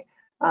VA.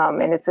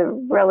 And it's a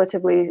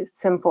relatively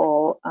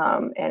simple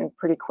and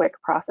pretty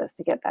quick process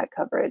to get that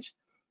coverage.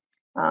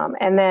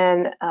 And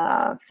then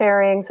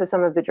Ferring, so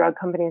some of the drug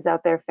companies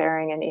out there,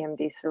 Ferring and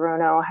EMD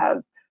Serono,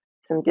 have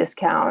some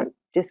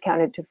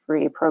discounted to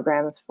free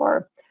programs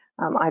for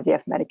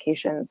IVF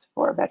medications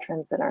for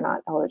veterans that are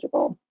not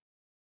eligible.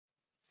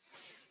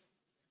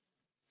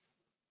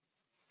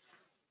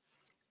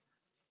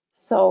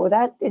 So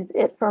that is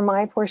it for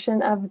my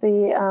portion of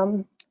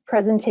the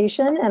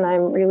presentation, and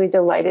I'm really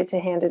delighted to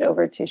hand it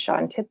over to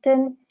Sean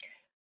Tipton.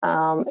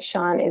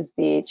 Sean is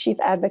the Chief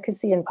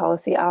Advocacy and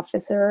Policy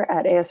Officer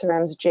at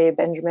ASRM's J.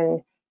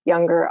 Benjamin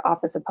Younger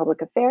Office of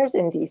Public Affairs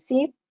in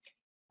DC.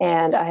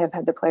 And I have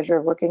had the pleasure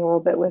of working a little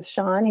bit with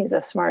Sean. He's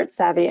a smart,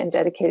 savvy, and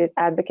dedicated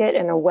advocate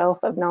and a wealth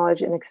of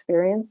knowledge and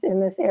experience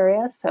in this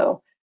area.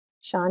 So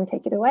Sean,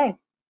 take it away.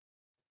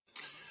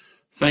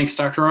 Thanks,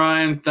 Dr.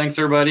 Ryan. Thanks,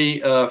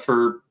 everybody,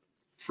 for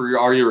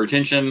all your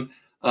attention.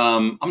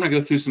 I'm going to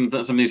go through some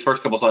of these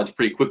first couple slides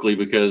pretty quickly,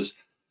 because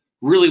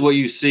really what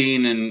you've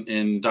seen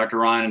in Dr.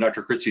 Ryan and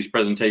Dr. Christy's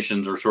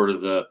presentations are sort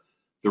of the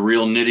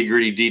real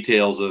nitty-gritty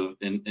details of,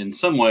 in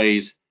some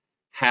ways,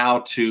 how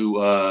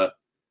to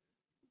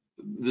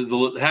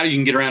how you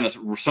can get around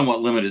a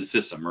somewhat limited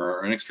system,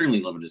 or an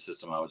extremely limited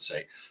system, I would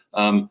say.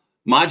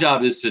 My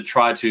job is to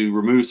try to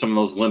remove some of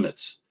those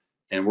limits,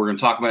 and we're going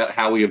to talk about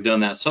how we have done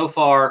that so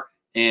far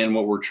and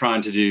what we're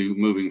trying to do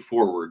moving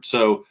forward.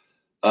 So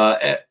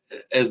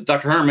as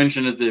Dr. Herndon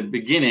mentioned at the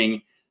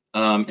beginning,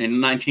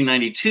 in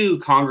 1992,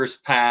 Congress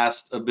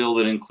passed a bill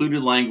that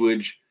included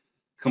language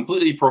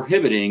completely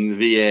prohibiting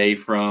the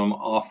VA from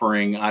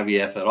offering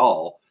IVF at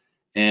all.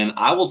 And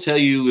I will tell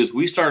you, as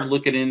we started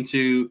looking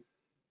into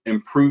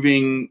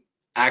improving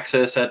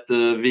access at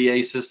the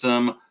VA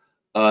system,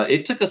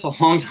 it took us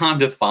a long time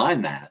to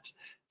find that,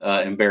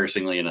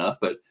 embarrassingly enough,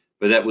 but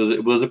it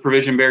was a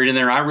provision buried in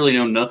there. I really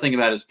know nothing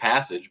about its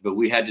passage, but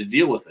we had to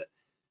deal with it.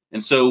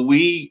 And so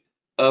we,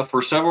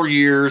 for several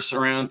years,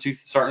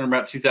 starting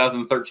about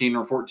 2013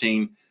 or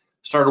 14,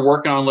 started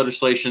working on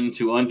legislation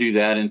to undo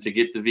that and to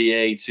get the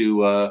VA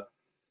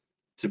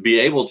to be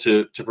able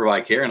to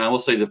provide care. And I will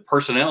say the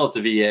personnel at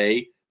the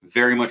VA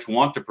very much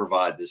want to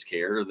provide this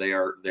care. They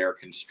are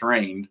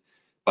constrained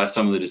by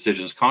some of the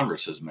decisions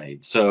Congress has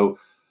made. So,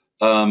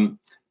 and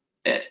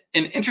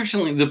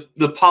interestingly,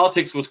 the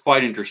politics was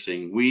quite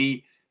interesting.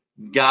 We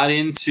got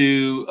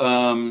into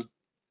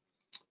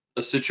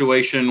a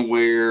situation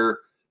where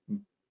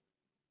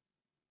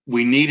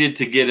we needed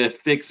to get a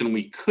fix and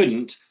we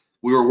couldn't.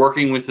 We were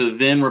working with the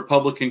then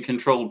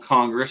Republican-controlled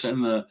Congress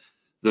and the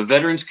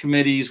veterans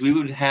committees.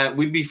 We'd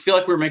feel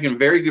like we were making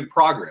very good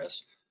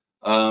progress.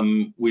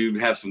 We would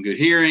have some good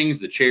hearings,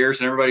 the chairs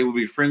and everybody would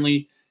be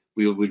friendly.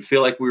 We would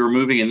feel like we were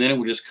moving, and then it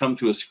would just come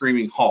to a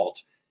screaming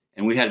halt.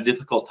 And we had a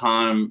difficult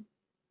time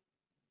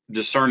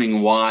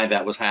discerning why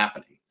that was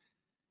happening.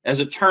 As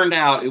it turned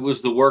out, it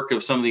was the work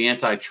of some of the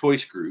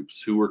anti-choice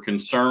groups who were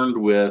concerned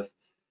with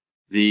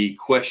the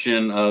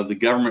question of the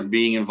government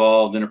being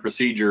involved in a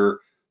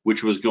procedure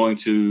which was going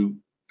to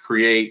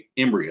create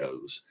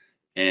embryos.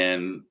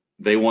 And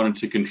they wanted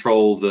to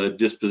control the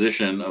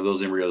disposition of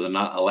those embryos and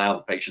not allow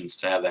the patients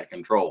to have that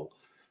control.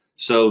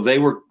 So they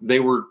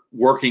were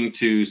working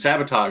to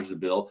sabotage the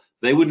bill.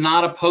 They would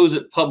not oppose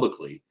it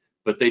publicly,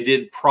 but they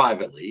did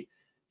privately.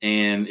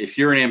 And if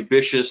you're an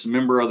ambitious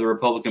member of the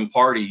Republican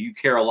Party, you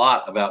care a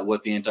lot about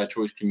what the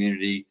anti-choice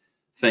community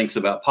thinks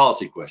about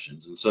policy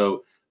questions. And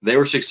so they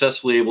were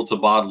successfully able to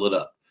bottle it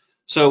up.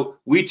 So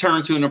we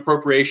turned to an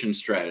appropriation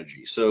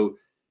strategy. So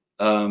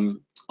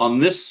on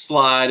this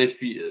slide,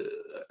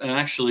 and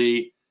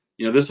actually,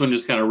 this one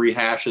just kind of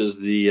rehashes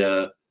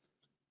the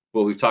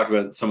what we've talked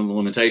about, some of the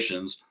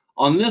limitations.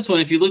 On this one,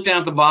 if you look down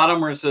at the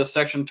bottom where it says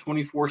section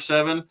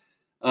 24(7),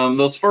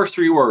 those first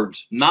 3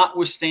 words,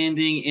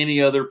 notwithstanding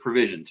any other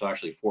provision, so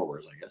actually 4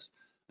 words, I guess,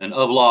 and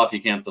of law, if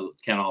you count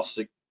all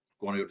 6,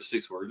 want to go to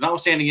 6 words,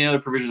 notwithstanding any other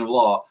provision of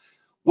law,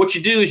 what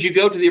you do is you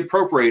go to the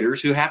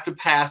appropriators who have to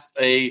pass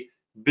a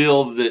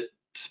bill that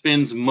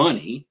spends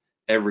money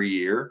every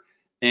year,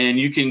 and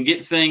you can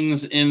get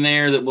things in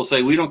there that will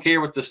say, we don't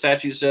care what the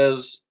statute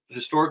says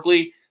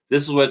historically,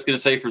 this is what it's going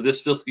to say for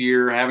this fiscal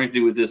year having to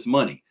do with this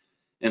money.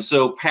 And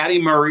so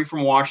Patty Murray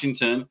from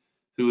Washington,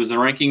 who is the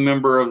ranking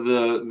member of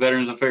the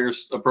Veterans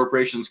Affairs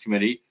Appropriations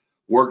Committee,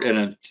 worked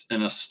in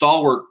a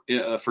stalwart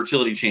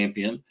fertility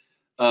champion,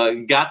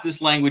 got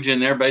this language in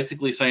there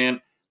basically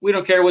saying, we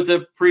don't care what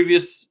the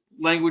previous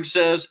language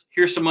says,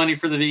 here's some money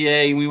for the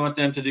VA, and we want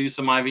them to do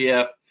some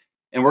IVF,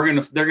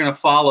 and they're gonna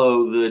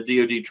follow the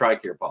DoD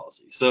TRICARE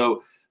policy.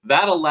 So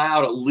that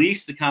allowed at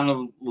least the kind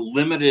of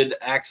limited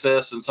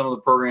access and some of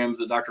the programs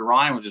that Dr.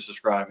 Ryan was just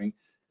describing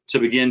to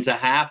begin to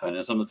happen,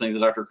 and some of the things that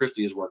Dr.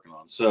 Christy is working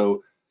on.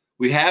 So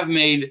we have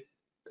made,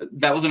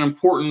 that was an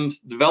important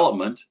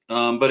development,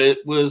 but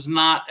it was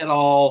not at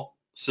all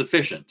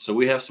sufficient. So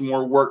we have some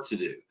more work to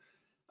do.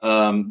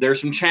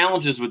 There's some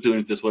challenges with doing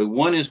it this way.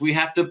 One is we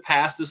have to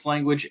pass this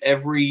language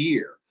every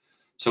year.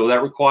 So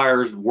that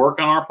requires work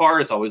on our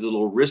part. It's always a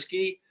little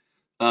risky.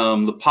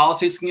 The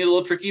politics can get a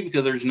little tricky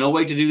because there's no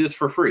way to do this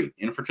for free.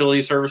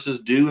 Infertility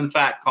services do in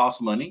fact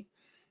cost money,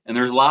 and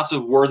there's lots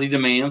of worthy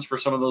demands for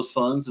some of those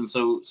funds, and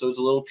so it's a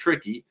little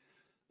tricky.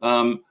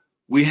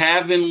 We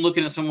have been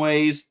looking at some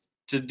ways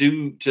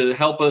to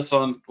help us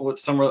on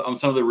some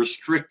of the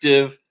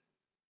restrictive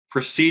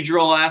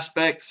procedural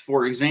aspects.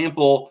 For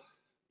example,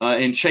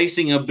 in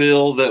chasing a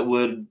bill that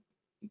would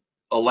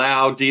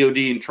allow DoD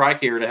and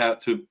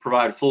TRICARE to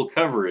provide full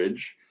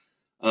coverage,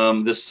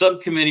 the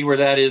subcommittee where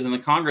that is in the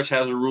Congress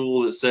has a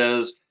rule that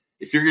says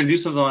if you're going to do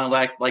something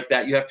like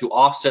that, you have to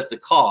offset the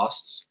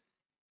costs,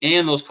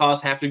 and those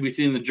costs have to be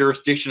within the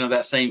jurisdiction of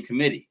that same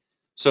committee.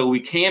 So we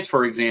can't,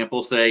 for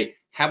example, say,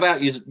 how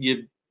about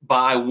you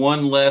buy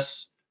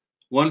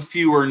one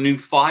fewer new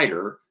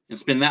fighter and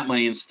spend that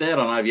money instead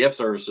on IVF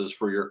services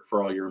for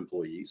all your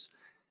employees.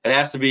 It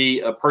has to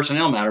be a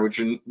personnel matter, which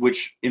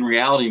in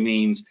reality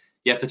means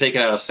you have to take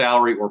it out of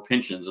salary or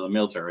pensions in the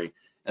military,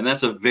 and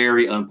that's a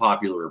very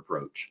unpopular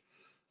approach.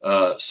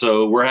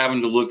 So we're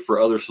having to look for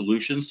other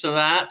solutions to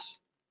that.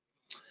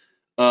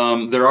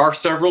 There are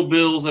several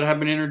bills that have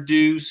been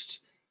introduced.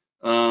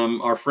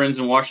 Our friends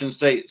in Washington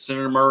State,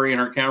 Senator Murray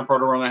and her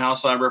counterpart over on the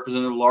House side,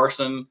 Representative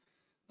Larson,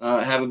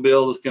 have a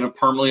bill that's going to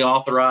permanently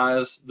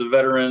authorize the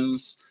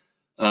veterans.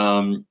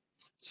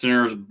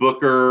 Senators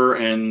Booker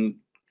and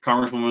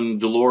Congresswoman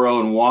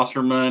DeLauro and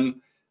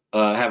Wasserman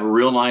have a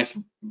real nice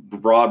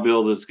broad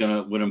bill that's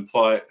would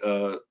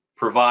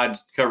provide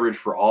coverage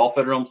for all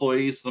federal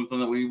employees, something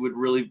that we would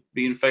really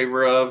be in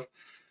favor of.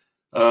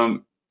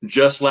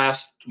 Just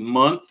last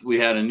month, we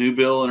had a new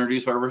bill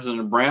introduced by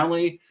Representative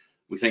Brownlee.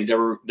 We think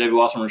Debbie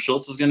Wasserman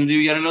Schultz is going to do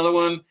yet another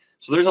one.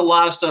 So there's a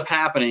lot of stuff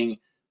happening.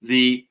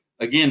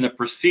 Again, the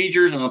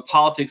procedures and the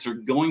politics are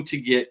going to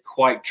get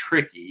quite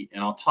tricky,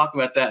 and I'll talk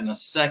about that in a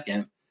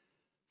second.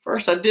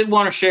 First, I did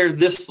want to share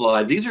this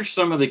slide. These are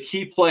some of the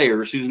key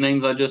players whose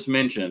names I just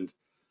mentioned.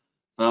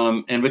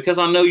 And because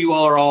I know you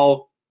all are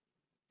all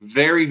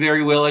very,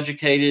 very well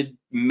educated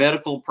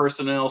medical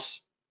personnel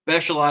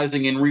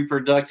specializing in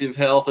reproductive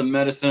health and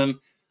medicine,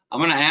 I'm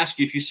going to ask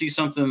you if you see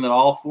something that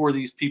all 4 of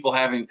these people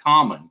have in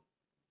common.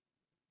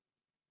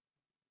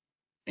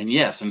 And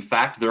yes, in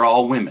fact, they're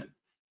all women.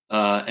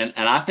 And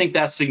I think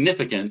that's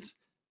significant.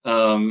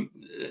 Women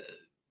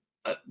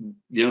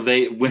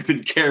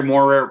care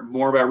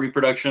more about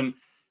reproduction.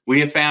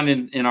 We have found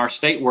in our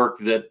state work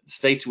that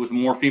states with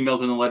more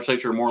females in the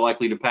legislature are more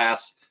likely to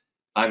pass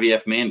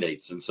IVF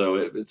mandates, and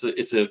so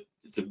it's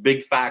a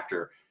big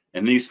factor.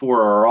 And these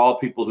 4 are all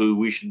people who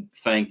we should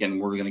thank, and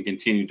we're going to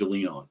continue to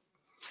lean on.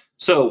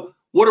 So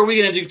what are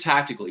we going to do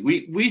tactically?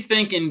 We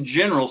think in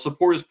general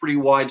support is pretty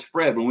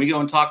widespread. When we go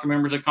and talk to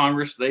members of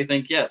Congress, they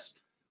think yes,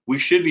 we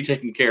should be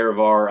taking care of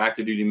our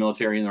active duty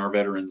military and our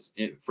veterans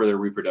for their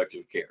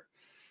reproductive care.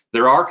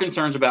 There are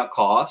concerns about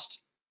cost.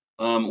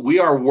 We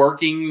are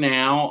working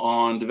now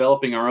on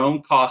developing our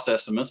own cost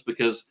estimates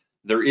because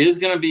there is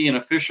going to be an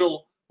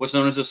official, what's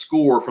known as a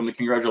score from the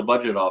Congressional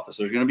Budget Office.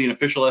 There's going to be an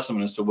official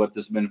estimate as to what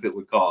this benefit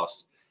would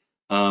cost.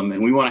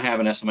 And we want to have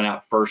an estimate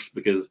out first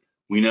because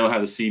we know how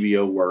the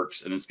CBO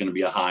works and it's going to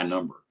be a high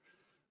number.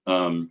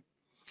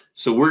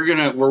 So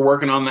we're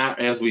working on that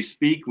as we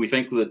speak. We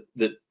think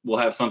that we'll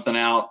have something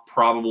out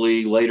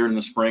probably later in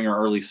the spring or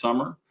early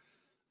summer.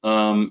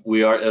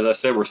 We are, as I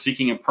said, we're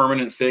seeking a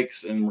permanent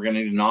fix, and we're going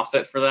to need an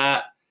offset for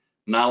that.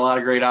 Not a lot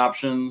of great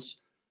options.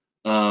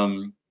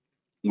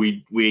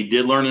 We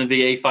did learn in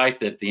the VA fight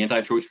that the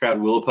anti-choice crowd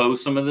will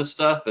oppose some of this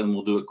stuff, and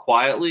we'll do it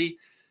quietly.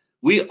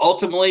 We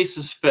ultimately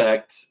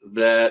suspect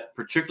that,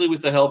 particularly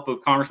with the help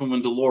of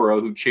Congresswoman DeLauro,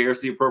 who chairs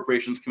the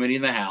Appropriations Committee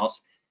in the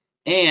House,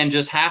 and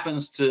just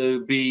happens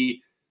to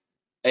be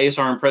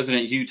ASRM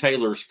President Hugh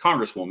Taylor's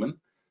Congresswoman,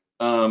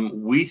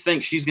 we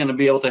think she's going to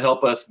be able to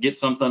help us get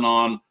something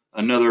on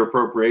another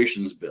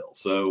appropriations bill.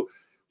 So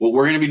what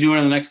we're going to be doing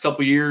in the next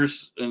couple of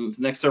years and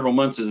the next several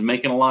months is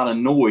making a lot of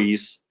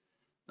noise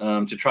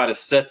to try to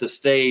set the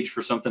stage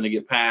for something to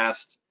get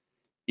passed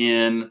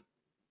in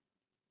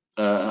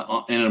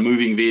a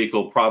moving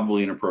vehicle,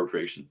 probably an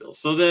appropriation bill.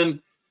 So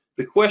then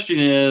the question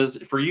is,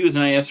 for you as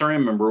an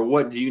ASRM member,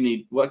 what do you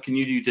need? What can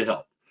you do to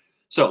help?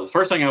 So the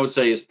first thing I would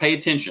say is pay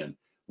attention.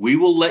 We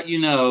will let you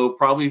know,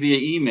 probably via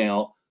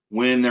email,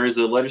 when there is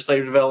a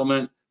legislative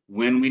development,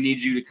 when we need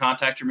you to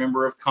contact your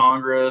member of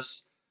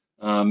Congress,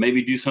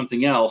 maybe do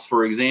something else.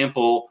 For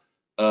example,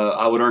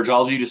 I would urge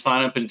all of you to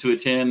sign up and to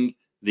attend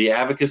the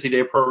Advocacy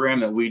Day program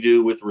that we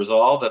do with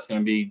Resolve. That's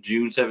going to be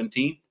June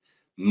 17th.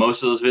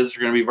 Most of those visits are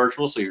going to be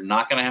virtual, so you're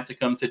not going to have to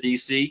come to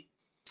DC.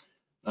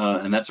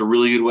 And that's a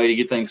really good way to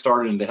get things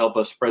started and to help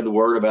us spread the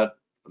word about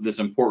this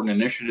important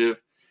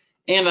initiative.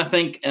 And I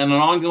think on an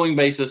ongoing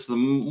basis, the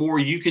more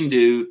you can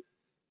do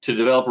to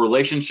develop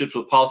relationships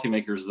with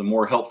policymakers, the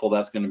more helpful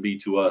that's going to be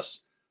to us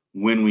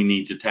when we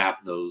need to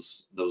tap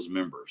those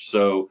members.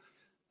 So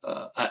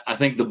I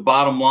think the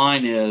bottom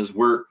line is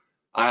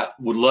I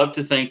would love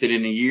to think that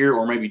in a year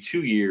or maybe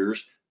 2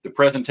 years, the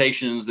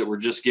presentations that were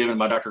just given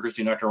by Dr.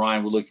 Christy and Dr.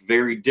 Ryan would look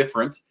very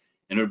different,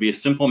 and it would be a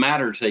simple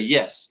matter to say,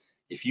 yes,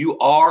 if you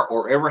are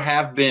or ever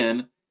have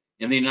been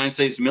in the United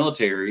States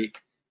military,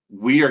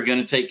 we are going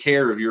to take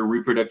care of your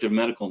reproductive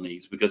medical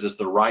needs because it's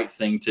the right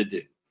thing to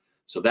do.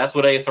 So that's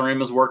what ASRM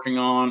is working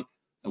on,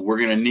 and we're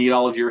going to need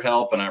all of your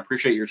help, and I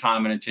appreciate your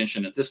time and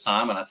attention at this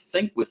time. And I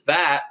think with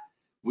that,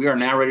 we are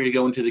now ready to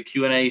go into the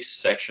Q&A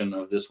section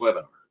of this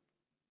webinar.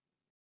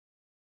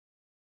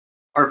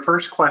 Our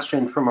first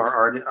question from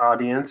our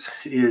audience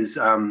is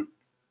to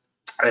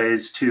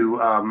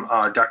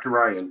Dr.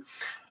 Ryan.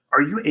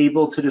 Are you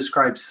able to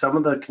describe some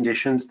of the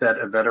conditions that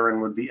a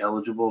veteran would be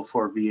eligible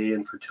for VA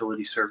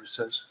infertility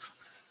services?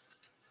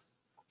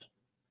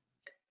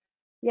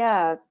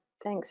 Yeah,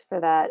 thanks for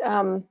that.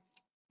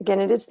 Again,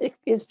 it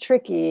is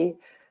tricky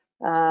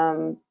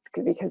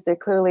because they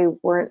clearly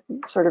weren't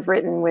sort of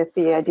written with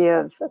the idea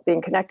of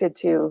being connected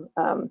to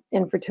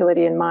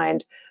infertility in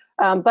mind.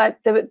 But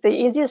the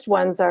easiest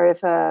ones are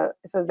if a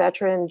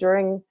veteran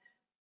during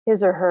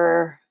his or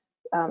her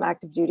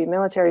active duty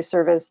military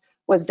service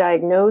was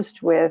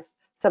diagnosed with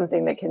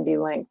something that can be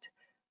linked.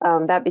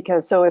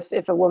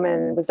 If a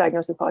woman was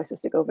diagnosed with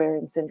polycystic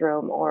ovarian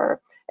syndrome or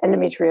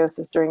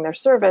endometriosis during their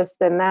service,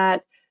 then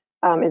that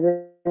is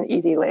an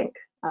easy link.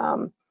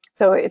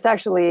 So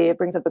it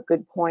brings up a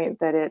good point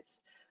that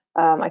it's,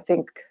 I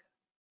think,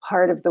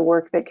 part of the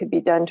work that could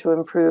be done to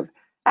improve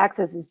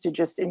access is to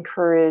just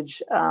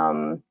encourage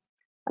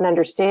an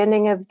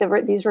understanding of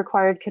these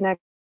required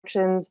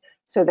connections,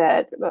 so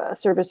that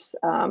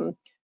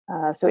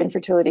so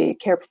infertility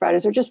care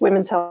providers or just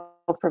women's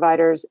health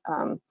providers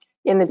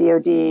in the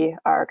DoD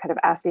are kind of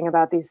asking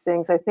about these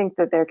things. I think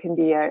that there can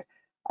be a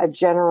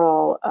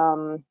general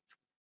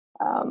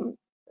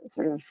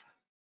sort of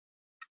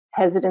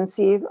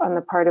hesitancy on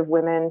the part of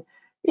women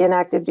in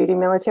active duty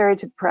military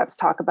to perhaps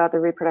talk about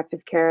their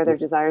reproductive care, their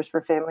desires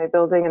for family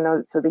building,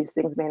 and so these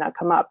things may not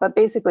come up. But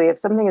basically, if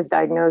something is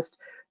diagnosed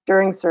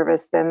during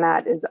service, then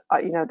that is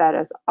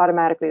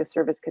automatically a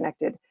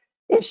service-connected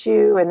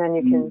issue, and then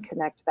you can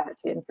connect that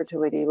to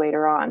infertility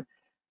later on.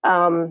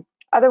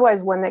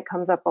 Otherwise, one that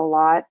comes up a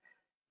lot,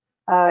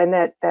 and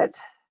that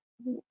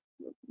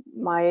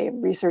my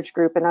research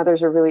group and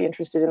others are really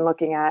interested in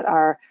looking at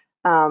are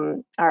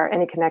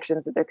any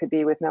connections that there could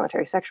be with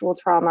military sexual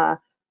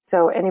trauma.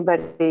 So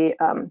anybody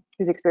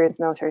who's experienced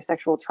military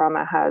sexual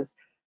trauma has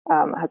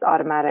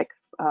automatic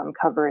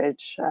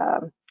coverage,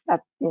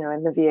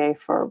 in the VA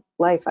for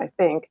life, I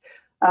think.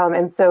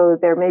 And so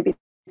there may be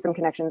some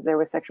connections there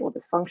with sexual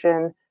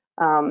dysfunction,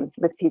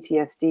 with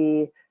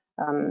PTSD,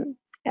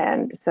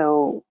 and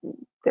so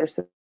there's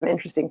some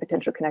interesting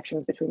potential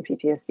connections between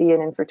PTSD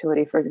and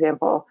infertility, for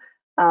example.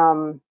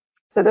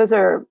 So those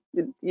are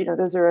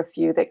a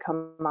few that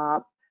come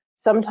up.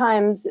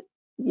 Sometimes,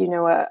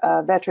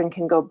 a veteran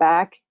can go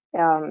back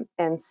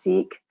and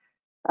seek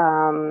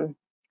to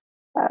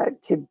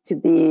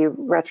be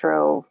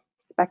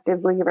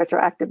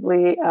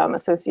retroactively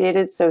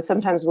associated. So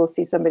sometimes we'll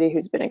see somebody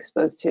who's been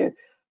exposed to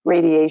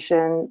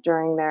radiation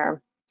during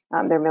their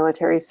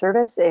military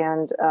service,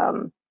 and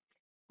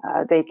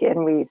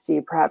we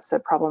see perhaps a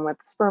problem with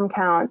sperm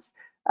counts,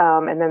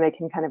 and then they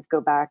can kind of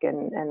go back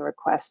and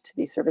request to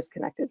be service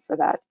connected for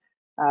that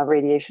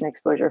radiation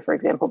exposure, for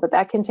example. But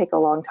that can take a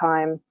long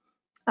time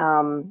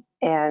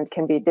and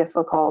can be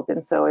difficult.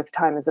 And so if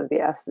time is of the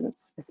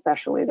essence,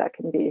 especially, that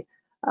can be,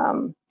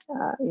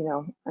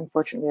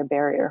 unfortunately, a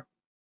barrier.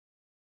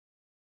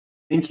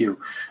 Thank you.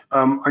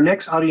 Our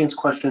next audience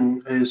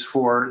question is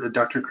for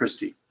Dr.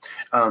 Christy.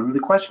 The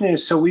question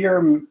is, so we are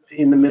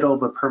in the middle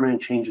of a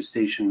permanent change of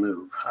station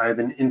move. I have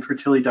an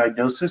infertility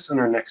diagnosis and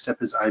our next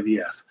step is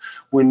IVF.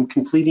 When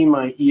completing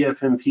my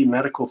EFMP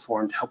medical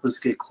form to help us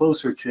get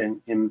closer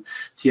to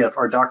MTF,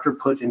 our doctor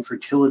put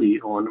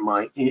infertility on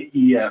my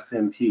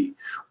EFMP.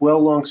 Well,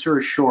 long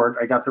story short,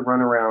 I got the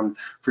runaround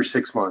for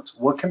 6 months.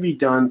 What can be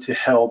done to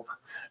help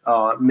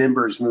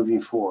members moving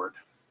forward?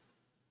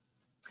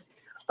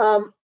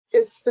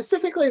 Is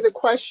specifically the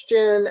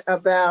question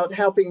about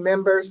helping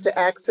members to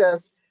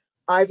access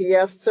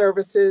IVF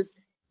services.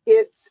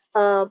 It's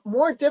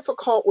more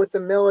difficult with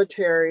the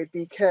military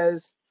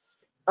because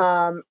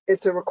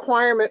it's a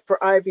requirement for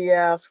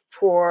IVF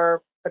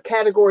for a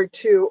Category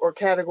 2 or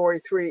Category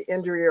 3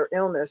 injury or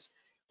illness,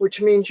 which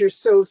means you're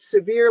so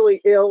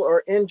severely ill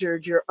or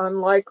injured, you're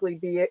unlikely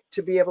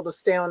to be able to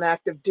stay on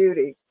active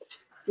duty,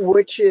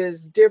 which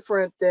is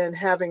different than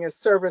having a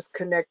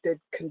service-connected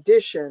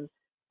condition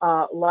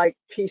like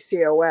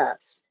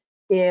PCOS.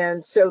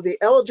 And so the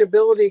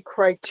eligibility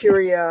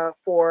criteria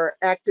for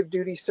active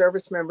duty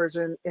service members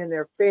and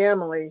their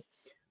family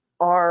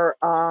are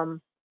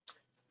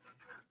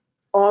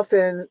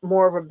often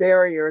more of a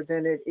barrier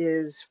than it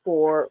is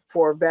for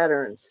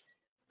veterans.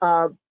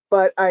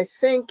 But I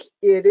think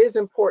it is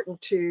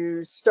important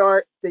to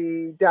start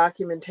the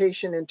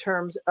documentation in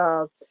terms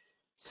of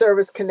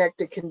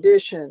service-connected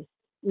condition.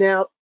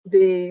 Now,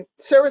 the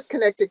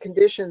service-connected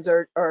conditions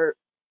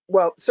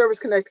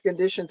service-connected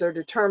conditions are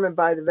determined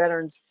by the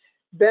Veterans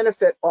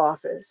Benefit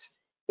Office,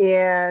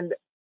 and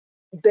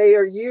they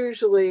are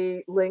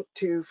usually linked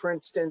to, for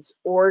instance,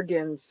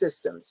 organ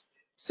systems.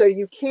 So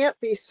you can't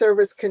be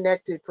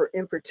service-connected for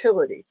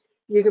infertility.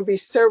 You can be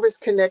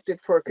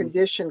service-connected for a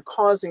condition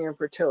causing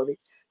infertility.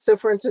 So,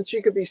 for instance,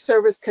 you could be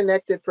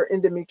service-connected for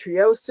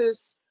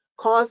endometriosis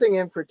causing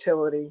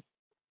infertility,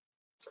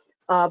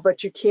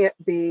 but you can't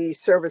be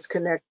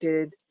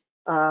service-connected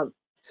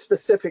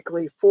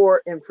specifically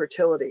for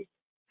infertility.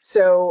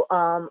 So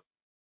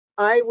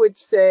I would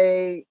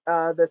say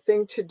the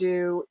thing to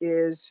do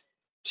is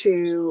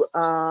to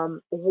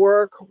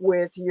work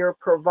with your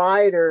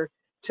provider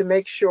to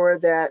make sure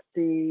that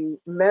the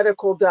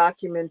medical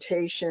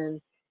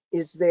documentation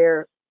is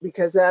there,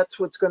 because that's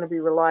what's going to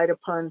be relied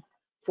upon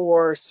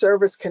for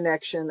service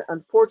connection.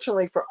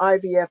 Unfortunately, for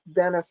IVF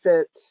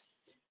benefits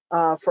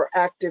for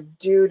active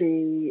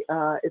duty,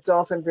 it's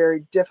often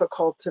very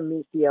difficult to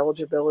meet the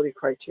eligibility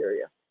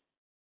criteria.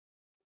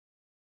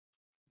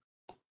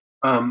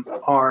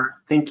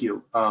 Thank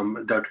you,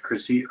 Dr.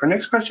 Christy. Our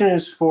next question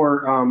is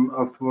for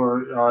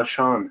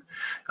Sean.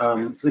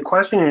 The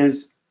question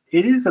is,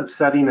 it is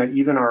upsetting that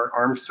even our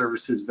armed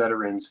services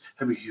veterans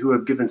who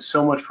have given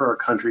so much for our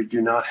country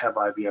do not have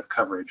IVF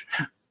coverage.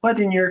 What,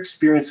 in your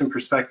experience and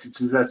perspective,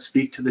 does that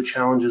speak to the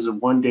challenges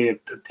of one day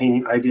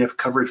obtaining IVF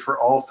coverage for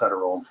all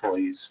federal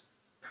employees?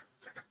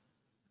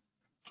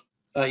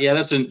 Yeah,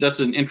 that's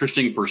an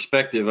interesting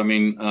perspective. I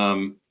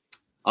mean,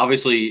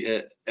 obviously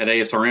at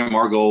ASRM,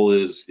 our goal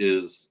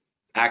is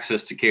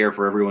access to care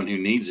for everyone who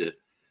needs it.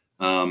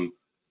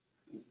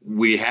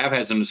 We have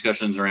had some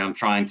discussions around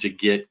trying to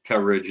get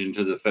coverage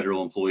into the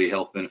federal employee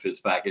health benefits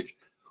package.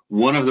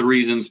 One of the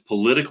reasons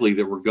politically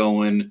that we're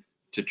going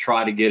to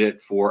try to get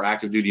it for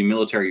active duty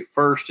military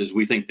first is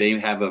we think they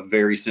have a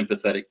very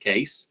sympathetic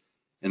case.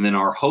 And then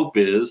our hope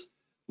is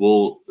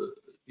it'll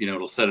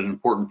set an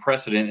important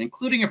precedent,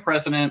 including a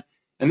precedent,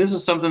 and this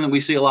is something that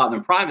we see a lot in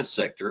the private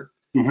sector,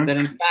 that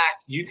in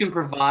fact, you can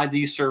provide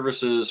these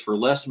services for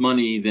less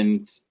money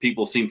than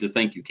people seem to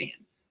think you can.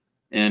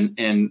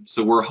 And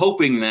so we're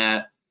hoping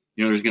that,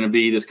 there's going to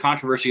be this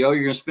controversy, oh,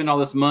 you're going to spend all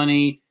this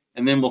money,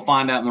 and then we'll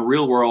find out in the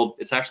real world,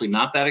 it's actually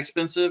not that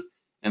expensive.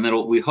 And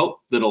we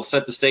hope that it'll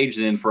set the stage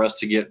then for us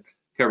to get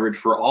coverage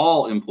for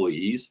all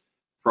employees,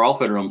 for all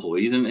federal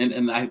employees.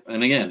 And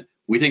again,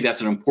 we think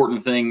that's an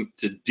important thing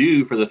to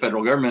do for the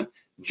federal government,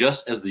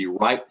 just as the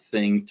right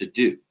thing to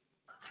do.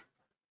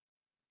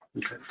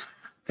 Okay.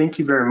 Thank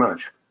you very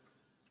much.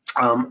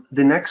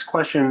 The next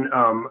question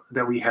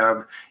that we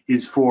have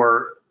is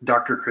for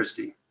Dr.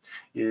 Christy,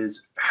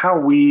 is how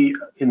we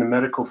in the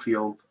medical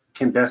field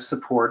can best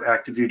support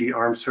active duty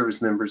armed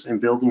service members in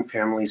building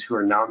families who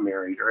are not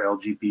married or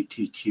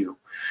LGBTQ.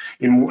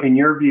 In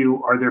your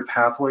view, are there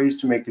pathways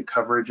to make the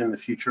coverage in the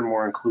future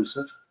more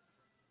inclusive?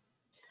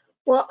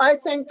 Well, I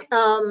think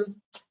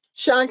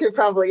Sean could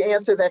probably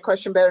answer that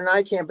question better than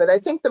I can, but I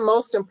think the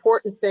most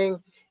important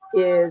thing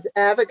is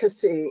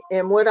advocacy.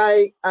 And what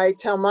I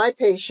tell my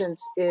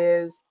patients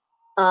is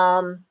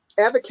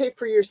advocate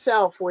for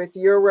yourself with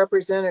your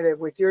representative,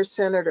 with your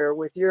senator,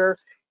 with your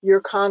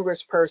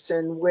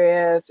congressperson,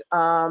 with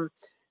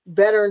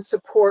veteran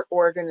support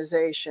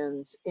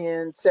organizations.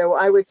 And so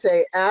I would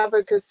say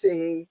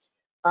advocacy,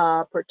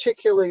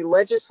 particularly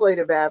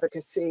legislative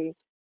advocacy,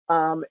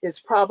 is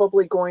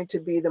probably going to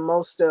be the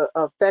most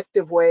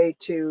effective way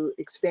to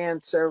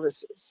expand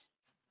services.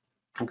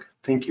 Okay,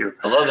 thank you.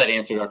 I love that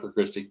answer, Dr.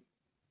 Christy.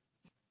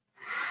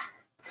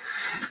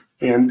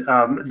 And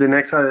the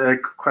next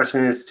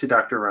question is to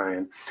Dr.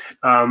 Ryan.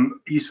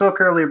 You spoke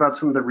earlier about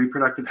some of the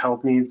reproductive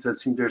health needs that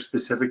seem they're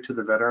specific to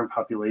the veteran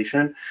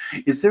population.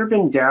 Is there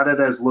been data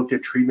that has looked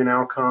at treatment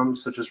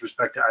outcomes, such as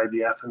respect to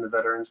IVF in the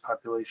veterans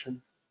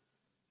population?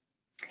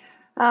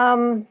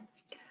 Not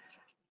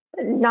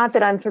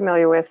that I'm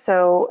familiar with.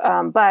 So,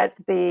 but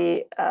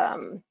the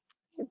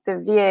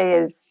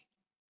VA is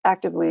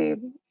actively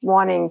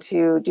wanting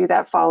to do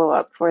that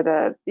follow-up for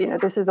the,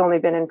 this has only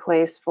been in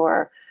place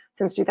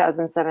since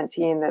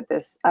 2017 that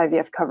this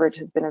IVF coverage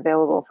has been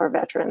available for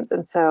veterans.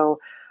 And so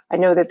I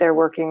know that they're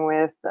working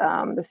with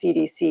the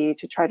CDC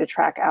to try to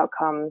track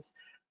outcomes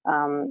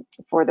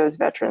for those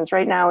veterans.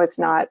 Right now, it's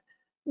not,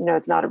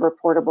 it's not a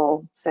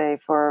reportable, say,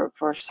 for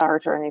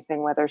SART or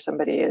anything, whether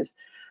somebody is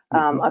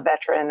a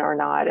veteran or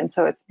not. And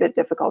so it's a bit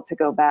difficult to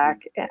go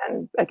back.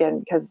 And again,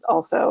 because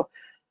also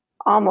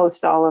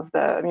almost all of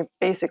the,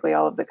 basically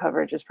all of the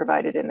coverage is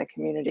provided in the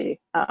community,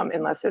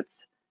 unless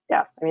it's,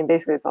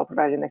 basically it's all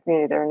provided in the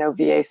community. There are no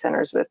VA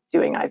centers with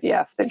doing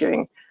IVF. They're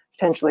doing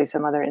potentially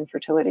some other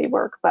infertility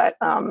work, but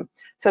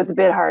so it's a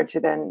bit hard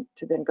to then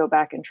go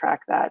back and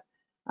track that.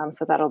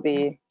 So that'll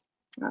be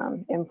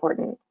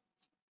important.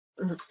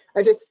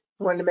 I just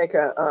wanted to make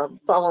a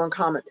follow-on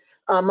comment.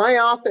 My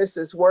office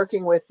is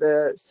working with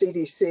the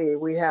CDC.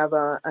 We have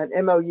an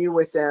MOU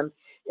with them,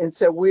 and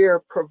so we're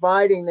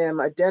providing them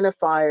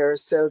identifiers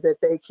so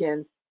that they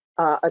can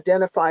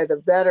identify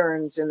the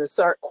veterans in the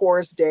SART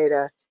CORS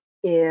data,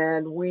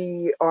 and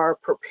we are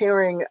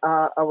preparing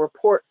a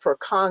report for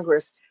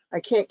Congress. I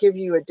can't give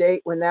you a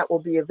date when that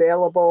will be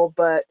available,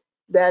 but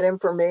that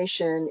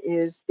information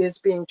is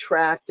being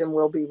tracked and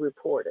will be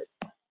reported.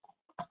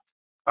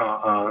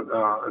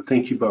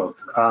 Thank you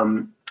both.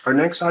 Our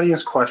next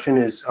audience question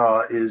is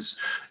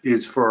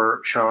for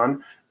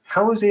Sean.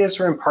 How is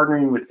ASRM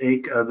partnering with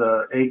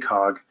the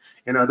ACOG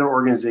and other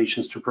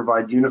organizations to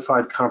provide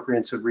unified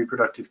comprehensive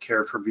reproductive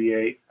care for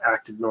VA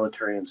active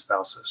military and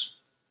spouses?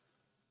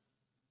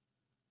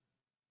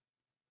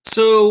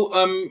 So,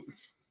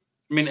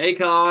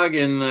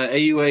 ACOG and the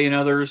AUA and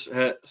others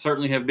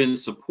certainly have been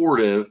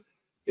supportive.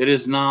 It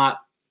is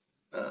not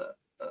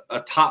a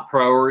top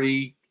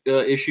priority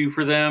issue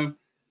for them.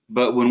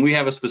 But when we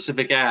have a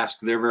specific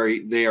ask,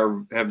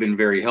 have been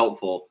very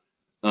helpful.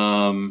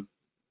 In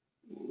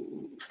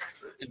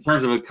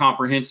terms of a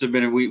comprehensive,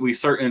 we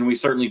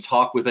certainly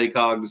talk with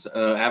ACOG's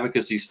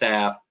advocacy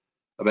staff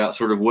about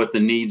sort of what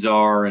the needs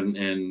are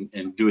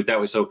and do it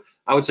that way. So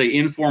I would say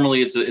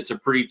informally, it's a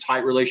pretty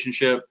tight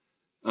relationship.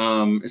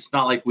 It's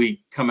not like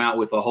we come out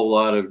with a whole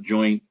lot of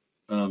joint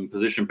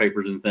position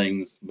papers and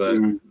things, but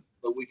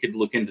we could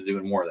look into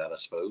doing more of that, I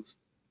suppose.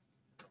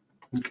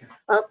 Okay.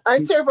 I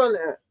serve on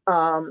the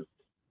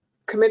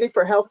Committee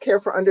for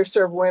Healthcare for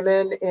Underserved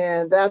Women,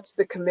 and that's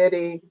the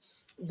committee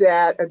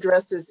that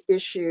addresses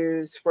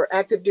issues for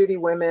active duty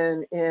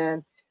women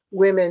and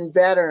women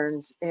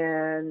veterans.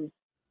 And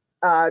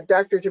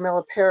Dr.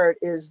 Jamila Parrott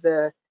is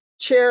the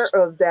chair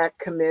of that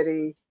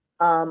committee.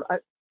 A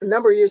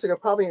number of years ago,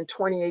 probably in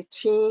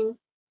 2018,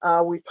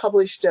 we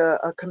published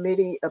a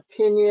committee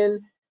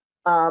opinion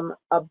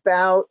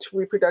about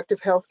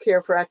reproductive health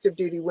care for active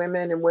duty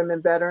women and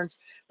women veterans,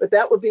 but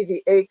that would be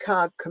the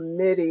ACOG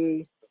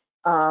committee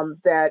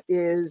that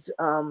is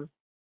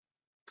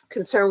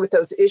concerned with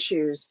those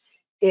issues.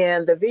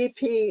 And the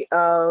VP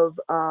of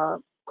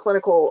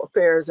Clinical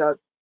Affairs,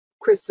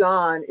 Chris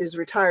Zahn, is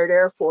retired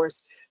Air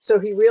Force, so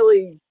he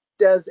really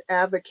does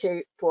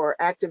advocate for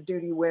active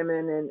duty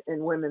women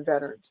and women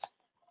veterans.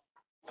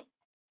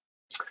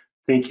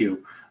 Thank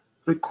you.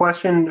 The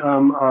question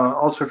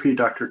also for you,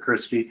 Dr.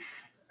 Christy.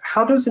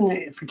 How does an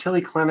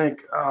infertility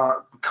clinic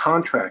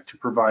contract to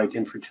provide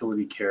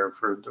infertility care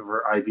for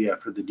IVF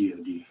for the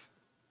DoD?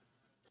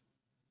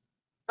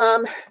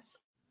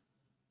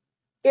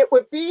 It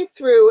would be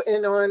through,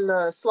 and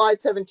on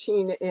slide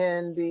 17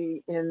 in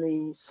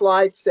the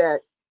slide set,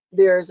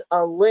 there's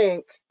a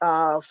link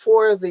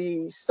for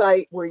the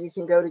site where you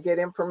can go to get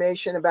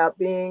information about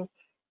being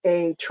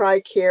a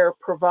TRICARE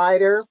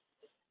provider.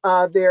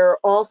 There are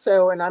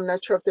also, and I'm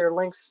not sure if there are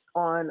links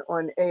on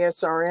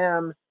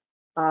ASRM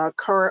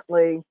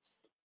currently,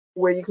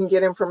 where you can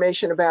get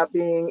information about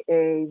being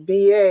a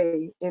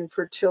VA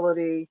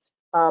infertility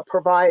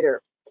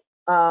provider.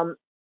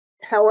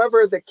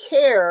 However, the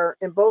care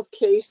in both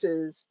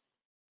cases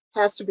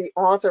has to be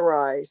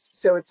authorized.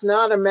 So it's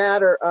not a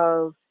matter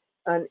of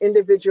an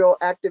individual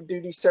active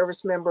duty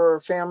service member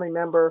or family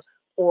member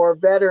or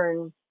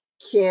veteran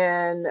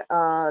can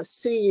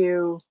see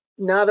you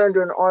not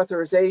under an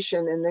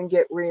authorization and then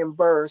get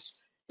reimbursed.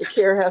 The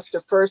care has to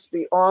first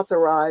be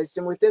authorized.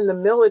 And within the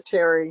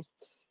military,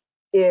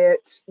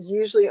 it's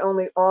usually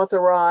only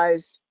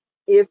authorized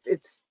if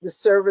the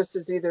service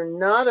is either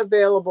not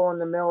available in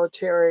the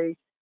military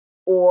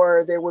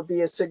or there would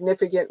be a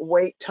significant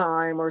wait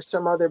time or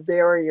some other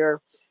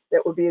barrier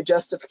that would be a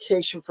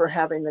justification for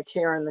having the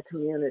care in the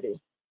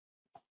community.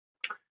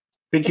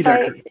 Thank you,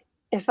 Dr.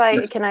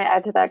 Yes. Can I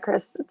add to that,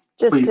 Chris?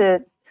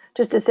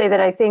 Just to say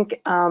that I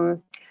think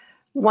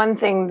one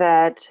thing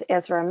that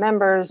ASRM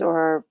members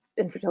or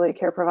infertility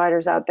care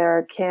providers out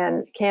there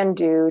can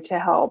do to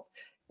help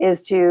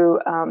is to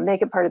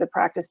make it part of the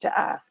practice to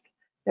ask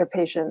their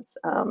patients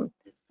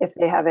if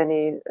they have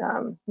any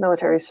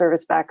military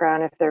service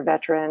background, if they're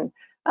veteran,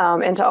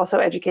 and to also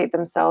educate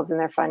themselves and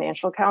their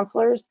financial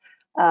counselors,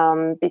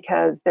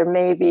 because there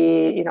may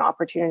be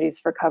opportunities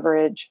for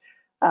coverage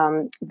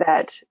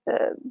that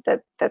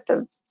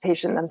the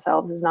patient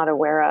themselves is not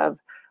aware of.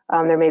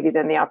 There may be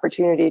then the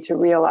opportunity to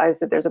realize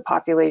that there's a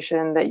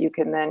population that you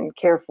can then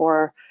care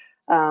for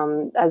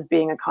as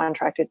being a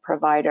contracted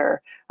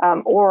provider,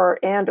 or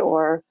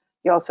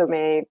you also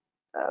may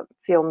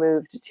feel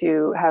moved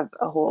to have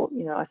a whole,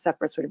 a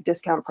separate sort of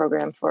discount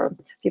program for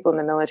people in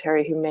the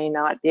military who may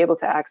not be able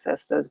to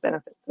access those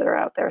benefits that are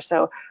out there.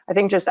 So I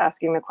think just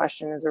asking the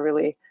question is a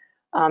really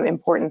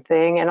important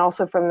thing. And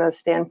also from the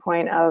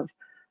standpoint of,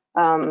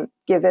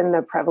 given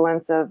the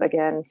prevalence of,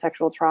 again,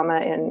 sexual trauma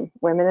in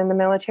women in the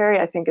military,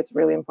 I think it's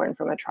really important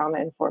from a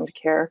trauma-informed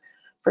care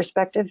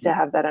perspective to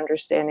have that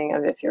understanding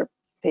of if your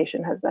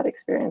patient has that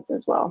experience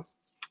as well.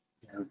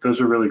 Yeah,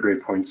 those are really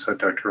great points,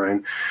 Dr.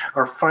 Ryan.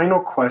 Our final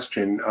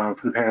question for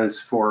the panel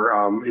is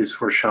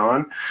for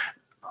Sean.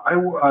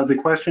 The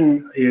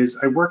question is,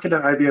 I work at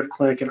an IVF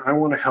clinic and I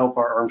want to help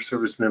our armed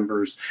service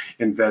members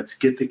and vets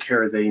get the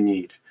care they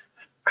need.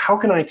 How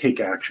can I take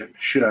action?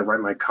 Should I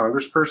write my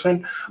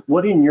congressperson?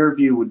 What, in your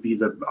view, would be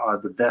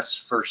the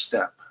best first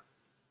step?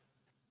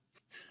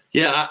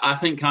 Yeah, I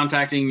think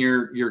contacting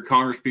your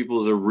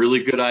congresspeople is a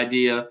really good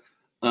idea.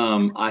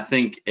 I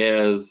think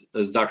as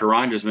Dr.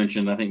 Ryan just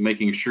mentioned, I think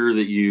making sure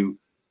that you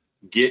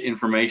get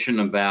information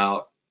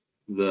about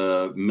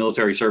the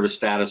military service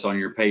status on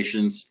your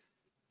patients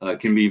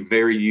can be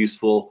very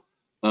useful.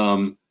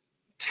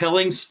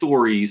 Telling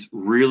stories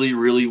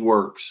really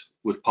works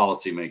with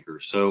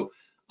policymakers. So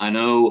I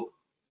know,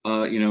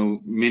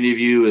 many of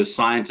you as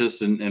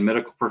scientists and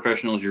medical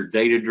professionals, you're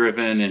data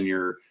driven and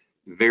you're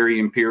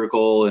very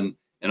empirical and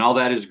all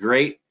that is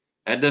great.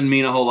 That doesn't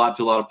mean a whole lot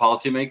to a lot of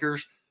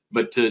policymakers,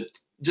 but to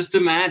just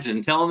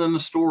imagine telling them the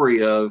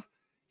story of,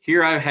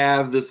 here I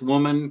have this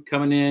woman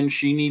coming in,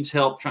 she needs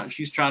help,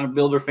 she's trying to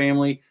build her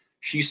family,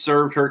 she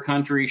served her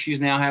country, she's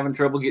now having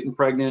trouble getting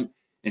pregnant,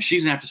 and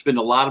she's gonna have to spend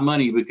a lot of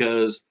money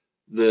because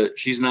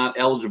she's not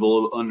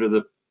eligible under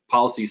the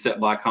policy set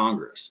by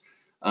Congress.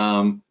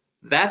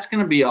 That's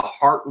gonna be a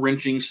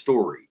heart-wrenching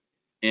story.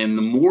 And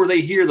the more they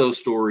hear those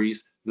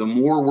stories, the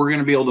more we're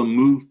gonna be able to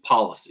move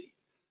policy.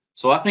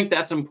 So I think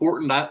that's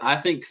important. I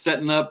think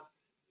setting up,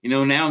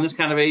 now in this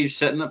kind of age,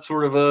 setting up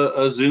sort of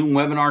a Zoom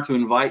webinar to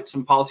invite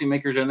some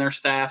policymakers and their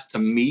staffs to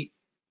meet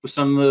with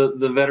some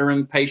of the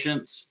veteran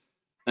patients,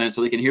 and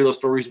so they can hear those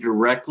stories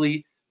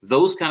directly.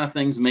 Those kind of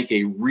things make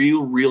a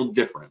real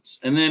difference.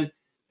 And then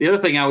the other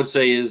thing I would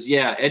say is,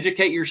 yeah,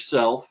 educate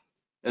yourself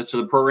as to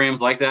the programs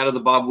like that of the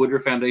Bob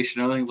Woodruff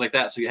Foundation and other things like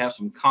that, so you have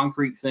some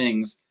concrete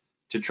things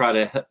to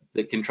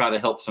that can try to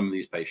help some of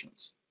these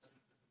patients.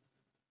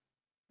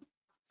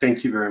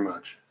 Thank you very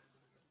much.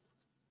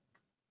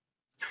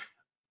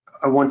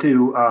 I want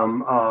to,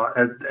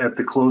 at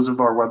the close of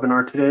our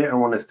webinar today, I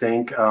want to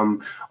thank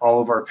all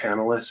of our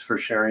panelists for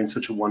sharing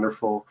such a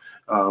wonderful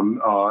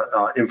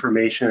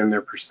information and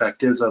their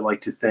perspectives. I'd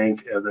like to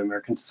thank the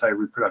American Society of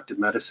Reproductive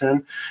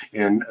Medicine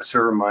and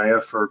Sarah Maya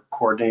for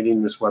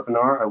coordinating this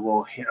webinar. I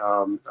will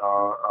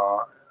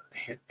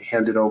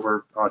hand it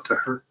over to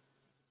her.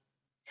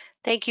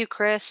 Thank you,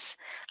 Chris.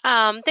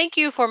 Thank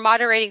you for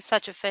moderating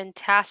such a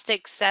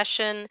fantastic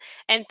session,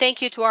 and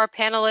thank you to our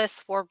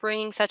panelists for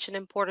bringing such an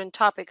important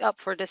topic up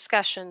for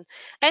discussion.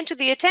 And to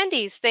the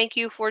attendees, thank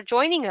you for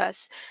joining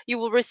us. You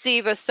will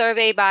receive a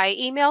survey by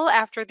email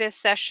after this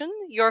session.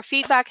 Your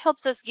feedback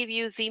helps us give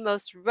you the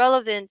most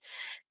relevant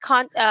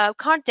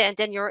content,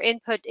 and your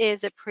input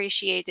is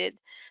appreciated.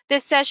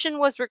 This session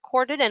was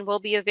recorded and will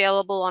be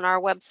available on our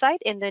website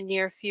in the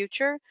near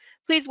future.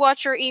 Please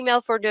watch your email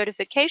for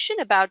notification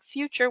about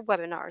future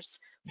webinars.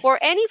 For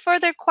any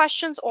further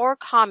questions or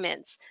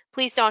comments,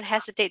 please don't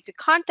hesitate to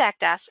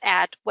contact us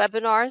at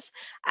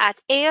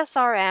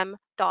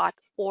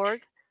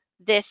webinars@asrm.org.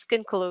 This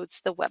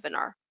concludes the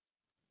webinar.